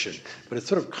elevation. But it's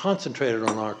sort of concentrated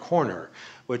on our corner,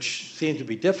 which seems to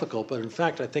be difficult, but in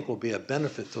fact I think will be a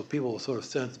benefit, so people will sort of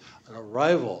sense an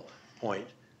arrival point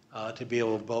to be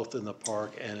able both in the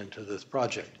park and into this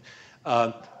project.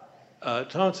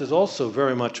 Thomas is also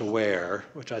very much aware,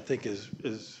 which I think is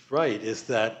right, is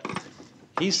that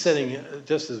he's setting,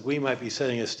 just as we might be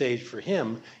setting a stage for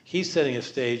him, he's setting a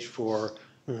stage for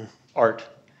art.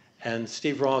 And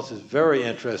Steve Ross is very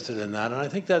interested in that. And I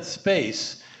think that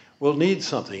space will need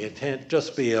something. It can't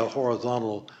just be a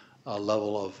horizontal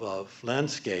level of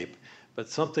landscape, but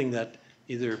something that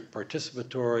either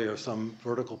participatory or some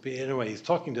vertical piece. Anyway, he's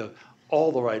talking to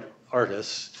all the right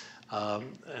artists.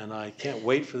 And I can't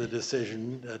wait for the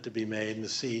decision to be made and to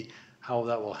see how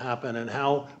that will happen and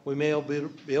how we may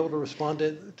be able to respond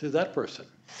to that person.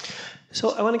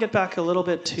 So I want to get back a little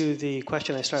bit to the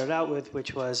question I started out with,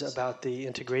 which was about the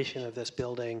integration of this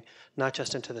building, not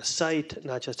just into the site,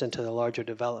 not just into the larger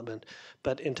development,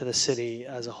 but into the city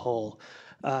as a whole.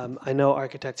 I know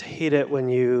architects hate it when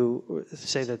you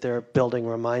say that their building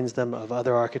reminds them of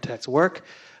other architects' work.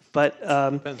 But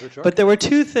there were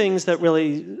two things that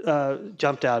really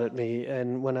jumped out at me,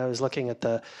 and when I was looking at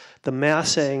the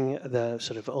massing, the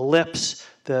sort of ellipse,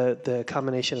 the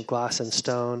combination of glass and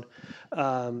stone,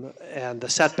 and the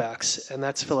setbacks, and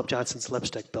that's Philip Johnson's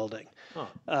Lipstick Building. Huh.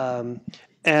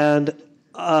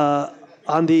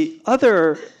 On the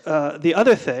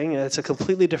other thing, it's a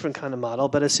completely different kind of model.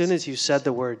 But as soon as you said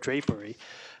the word drapery,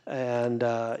 and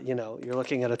you're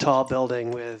looking at a tall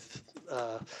building with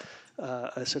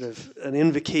a sort of an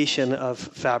invocation of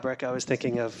fabric, I was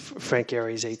thinking of Frank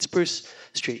Gehry's 8 Spruce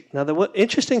Street. Now, the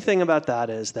interesting thing about that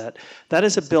is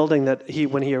a building that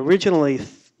when he originally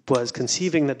was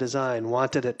conceiving the design,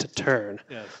 wanted it to turn,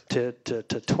 yes, to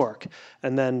torque.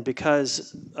 And then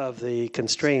because of the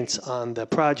constraints on the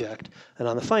project and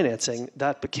on the financing,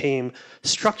 that became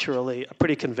structurally a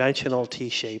pretty conventional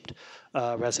T-shaped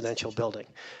residential building.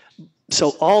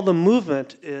 So all the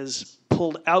movement is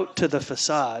pulled out to the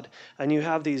facade, and you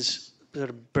have these sort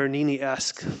of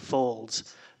Bernini-esque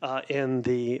folds in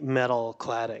the metal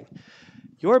cladding.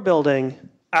 Your building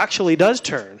actually does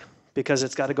turn because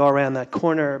it's got to go around that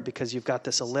corner, because you've got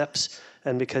this ellipse,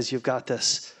 and because you've got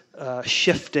this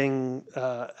shifting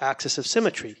axis of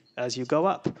symmetry as you go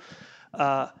up.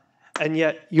 And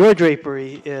yet your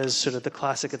drapery is sort of the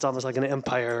classic, it's almost like an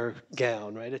empire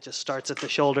gown, right? It just starts at the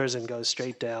shoulders and goes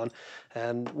straight down,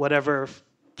 and whatever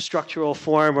structural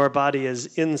form or body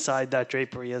is inside that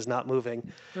drapery is not moving.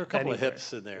 There are a couple of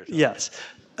hips in there. Yes.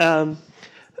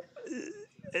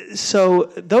 So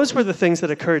those were the things that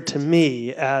occurred to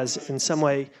me as, in some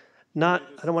way, not,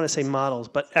 I don't want to say models,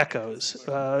 but echoes,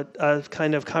 a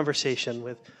kind of conversation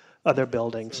with other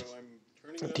buildings.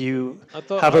 Do you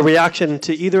have a reaction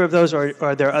to either of those, or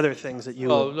are there other things that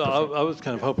you... Oh, no, I was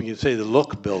kind of hoping you'd say the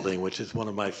Look building, which is one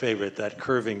of my favorite, that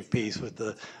curving piece with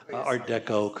the Art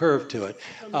Deco curve to it.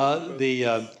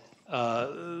 The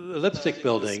Lipstick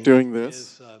building doing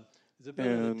this, is a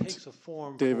building that takes a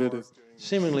form David for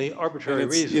seemingly arbitrary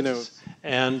reasons,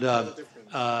 and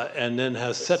then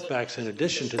has setbacks in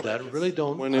addition to that. Really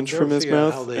don't 1 inch from his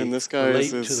mouth, how they and this guy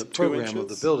relate is to the 2 program of the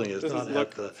inches. building. It's Doesn't not at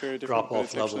look the very different, drop-off but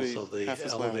it's levels actually of the half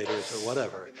as loud. elevators or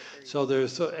whatever. So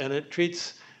and it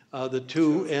treats the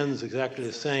two ends exactly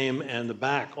the same, and the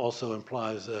back also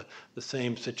implies the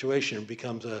same situation. It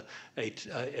becomes a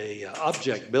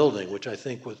object building, which I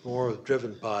think was more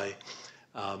driven by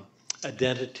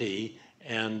identity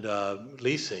and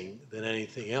leasing than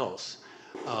anything else.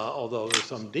 Although there's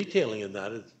some detailing in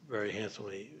that, it's very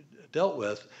handsomely dealt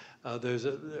with. There's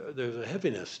a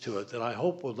heaviness to it that I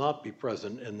hope will not be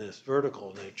present in this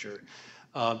vertical nature.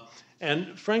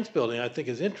 And Frank's building, I think,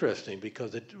 is interesting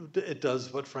because it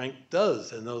does what Frank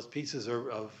does, and those pieces are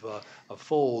of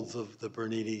folds of the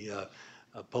Bernini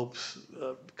Pope's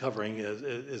covering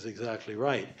is exactly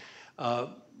right.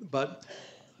 But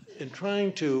in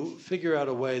trying to figure out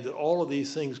a way that all of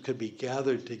these things could be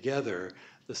gathered together,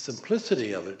 the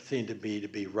simplicity of it seemed to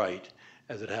be right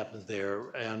as it happens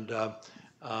there. And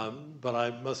but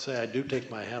I must say I do take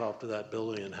my hat off to that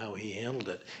building and how he handled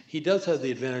it. He does have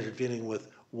the advantage of dealing with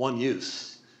one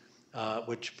use,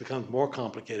 which becomes more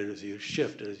complicated as you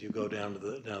shift, as you go down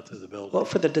through the building. Well,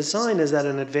 for the design, is that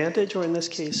an advantage, or in this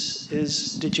case,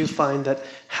 did you find that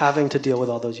having to deal with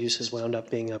all those uses wound up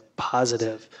being a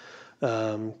positive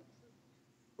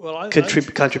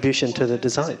contribution to the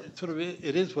design?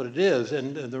 It is what it is,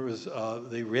 and there was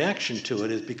the reaction to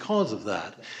it is because of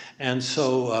that, and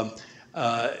so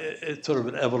it's sort of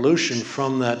an evolution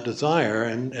from that desire,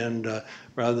 and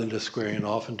rather than just squaring it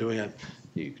off and doing it.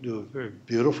 You can do a very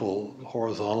beautiful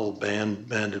horizontal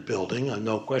banded building,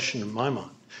 no question in my mind.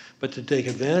 But to take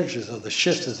advantages of the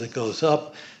shift as it goes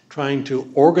up, trying to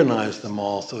organize them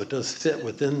all so it does fit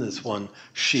within this one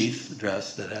sheath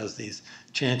dress that has these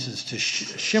chances to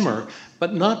shimmer,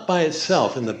 but not by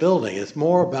itself in the building. It's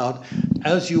more about,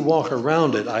 as you walk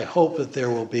around it, I hope that there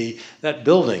will be that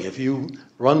building. If you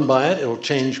run by it, it'll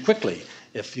change quickly.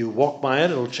 If you walk by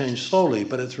it, it'll change slowly,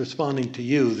 but it's responding to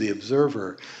you, the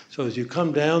observer. So as you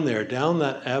come down there, down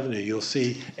that avenue, you'll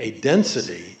see a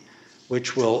density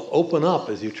which will open up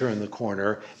as you turn the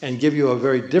corner and give you a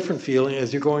very different feeling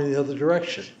as you're going the other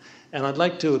direction. And I'd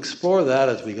like to explore that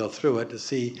as we go through it to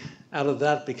see out of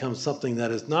that becomes something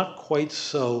that is not quite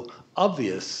so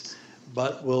obvious,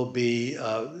 but will be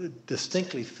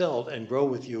distinctly felt and grow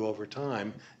with you over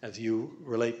time as you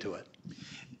relate to it.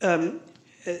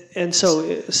 And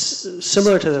so,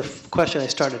 similar to the question I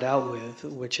started out with,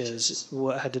 which is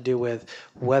what had to do with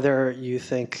whether you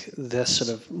think this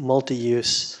sort of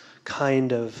multi-use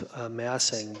kind of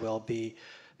massing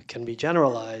can be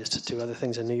generalized to other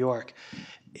things in New York.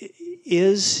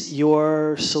 Is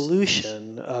your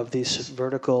solution of these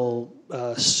vertical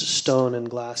stone and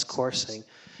glass coursing,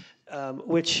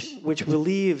 which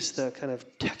relieves the kind of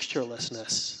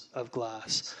texturelessness of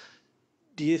glass,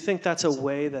 do you think that's a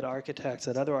way that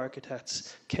other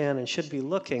architects can and should be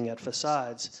looking at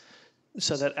facades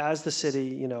so that as the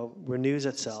city, renews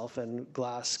itself and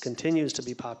glass continues to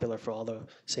be popular for all the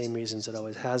same reasons it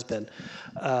always has been,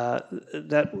 that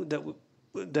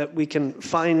we can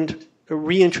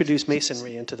reintroduce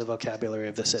masonry into the vocabulary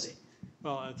of the city?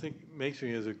 Well, I think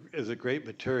masonry is a great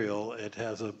material. It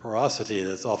has a porosity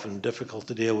that's often difficult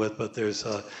to deal with, but there's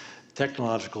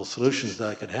technological solutions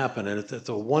that could happen, and it's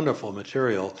a wonderful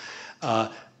material.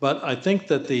 But I think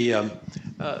that the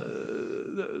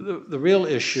real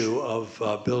issue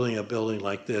of building a building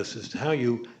like this is how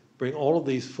you bring all of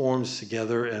these forms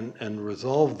together and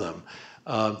resolve them.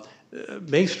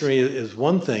 Masonry is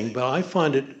one thing, but I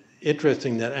find it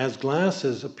interesting that as glass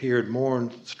has appeared more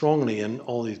strongly in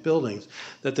all these buildings,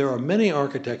 that there are many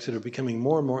architects that are becoming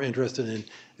more and more interested in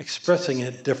expressing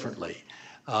it differently.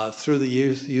 Through the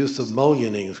use of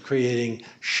mullionings, creating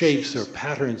shapes or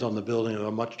patterns on the building on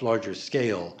a much larger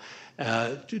scale,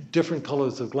 different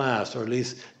colors of glass, or at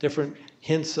least different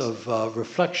hints of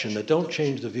reflection that don't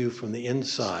change the view from the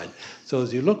inside. So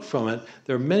as you look from it,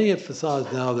 there are many facades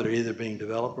now that are either being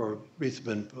developed or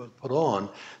recently been put on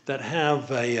that have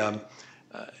a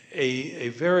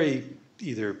very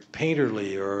either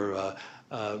painterly or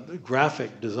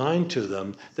graphic design to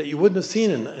them that you wouldn't have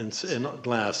seen in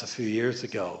glass a few years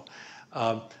ago.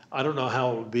 I don't know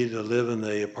how it would be to live in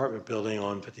the apartment building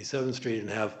on 57th Street and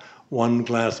have one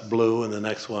glass blue and the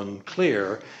next one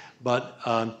clear, but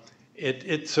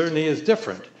it certainly is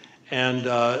different. And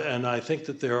I think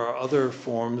that there are other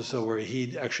forms where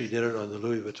he actually did it on the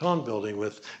Louis Vuitton building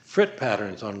with frit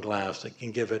patterns on glass that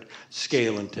can give it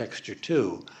scale and texture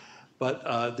too.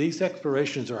 But these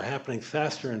explorations are happening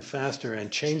faster and faster and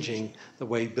changing the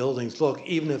way buildings look,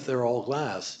 even if they're all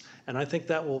glass. And I think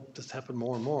that will just happen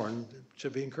more and more and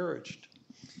should be encouraged.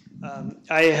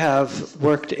 I have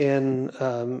worked in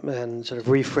and sort of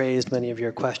rephrased many of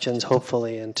your questions,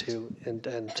 hopefully, and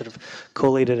sort of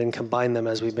collated and combined them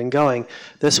as we've been going.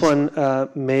 This one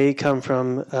may come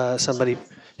from somebody.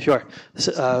 Sure.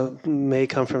 May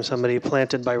come from somebody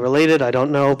planted by related, I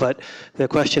don't know, but the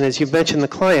question is, you've mentioned the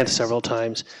client several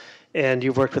times, and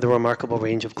you've worked with a remarkable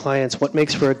range of clients. What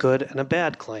makes for a good and a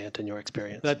bad client in your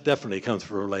experience? That definitely comes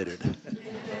from related.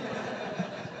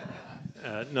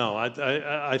 No,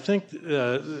 I think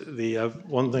the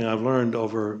one thing I've learned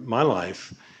over my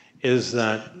life is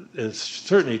that it's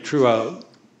certainly true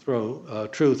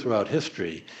true throughout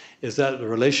history, is that the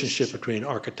relationship between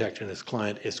architect and his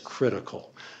client is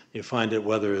critical. You find it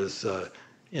whether it's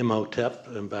Imhotep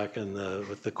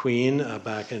with the Queen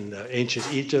back in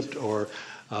ancient Egypt, or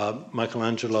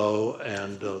Michelangelo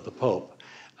and the Pope.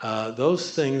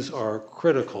 Those things are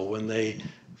critical when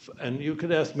and you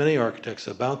could ask many architects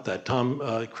about that. Tom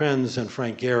Krenz and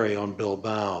Frank Gehry on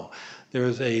Bilbao. There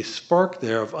is a spark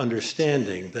there of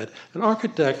understanding that an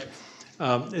architect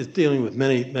is dealing with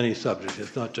many subjects.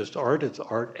 It's not just art, it's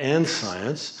art and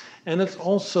science, and it's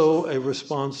also a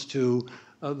response to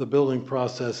the building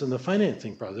process and the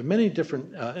financing process. There are many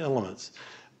different elements,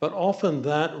 but often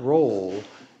that role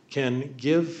can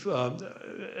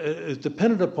is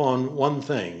dependent upon one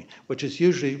thing, which is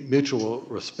usually mutual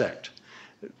respect.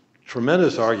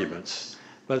 Tremendous arguments,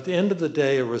 but at the end of the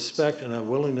day, a respect and a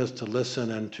willingness to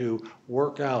listen and to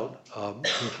work out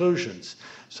conclusions.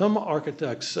 Some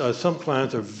architects, some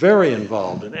clients are very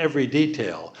involved in every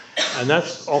detail, and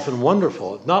that's often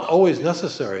wonderful. Not always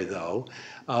necessary, though,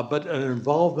 but an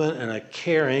involvement and a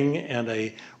caring and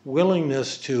a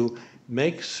willingness to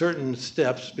make certain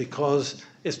steps because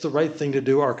it's the right thing to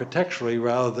do architecturally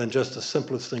rather than just the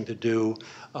simplest thing to do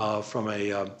from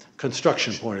a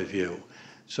construction point of view.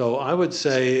 So I would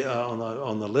say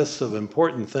on the list of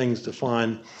important things to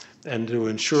find and to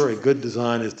ensure a good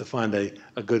design is to find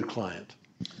a good client.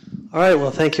 All right,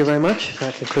 well, thank you very much.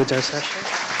 That concludes our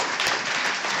session.